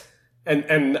brilliant,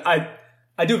 and I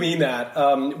do mean that.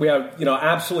 We have,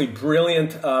 absolutely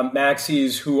brilliant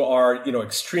maxis who are,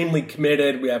 extremely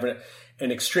committed. We have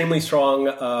an extremely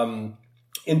strong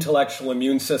intellectual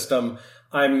immune system.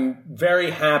 I'm very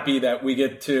happy that we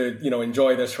get to,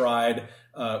 enjoy this ride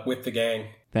with the gang.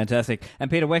 Fantastic.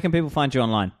 And Peter, where can people find you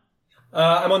online?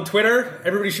 I'm on Twitter.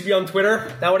 Everybody should be on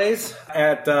Twitter nowadays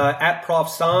at Prof.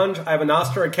 Sanj. I have a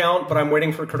Nostr account, but I'm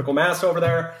waiting for critical mass over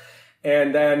there.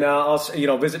 And then also,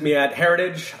 visit me at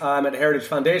Heritage. I'm at Heritage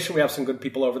Foundation. We have some good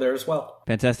people over there as well.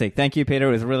 Fantastic. Thank you, Peter.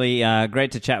 It was really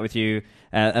great to chat with you,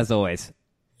 as always.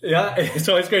 Yeah, it's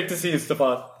always great to see you,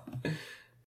 Stefan.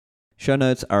 Show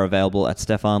notes are available at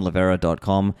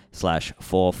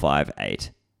stefanlivera.com/458.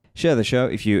 Share the show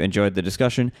if you enjoyed the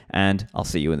discussion, and I'll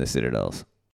see you in the Citadels.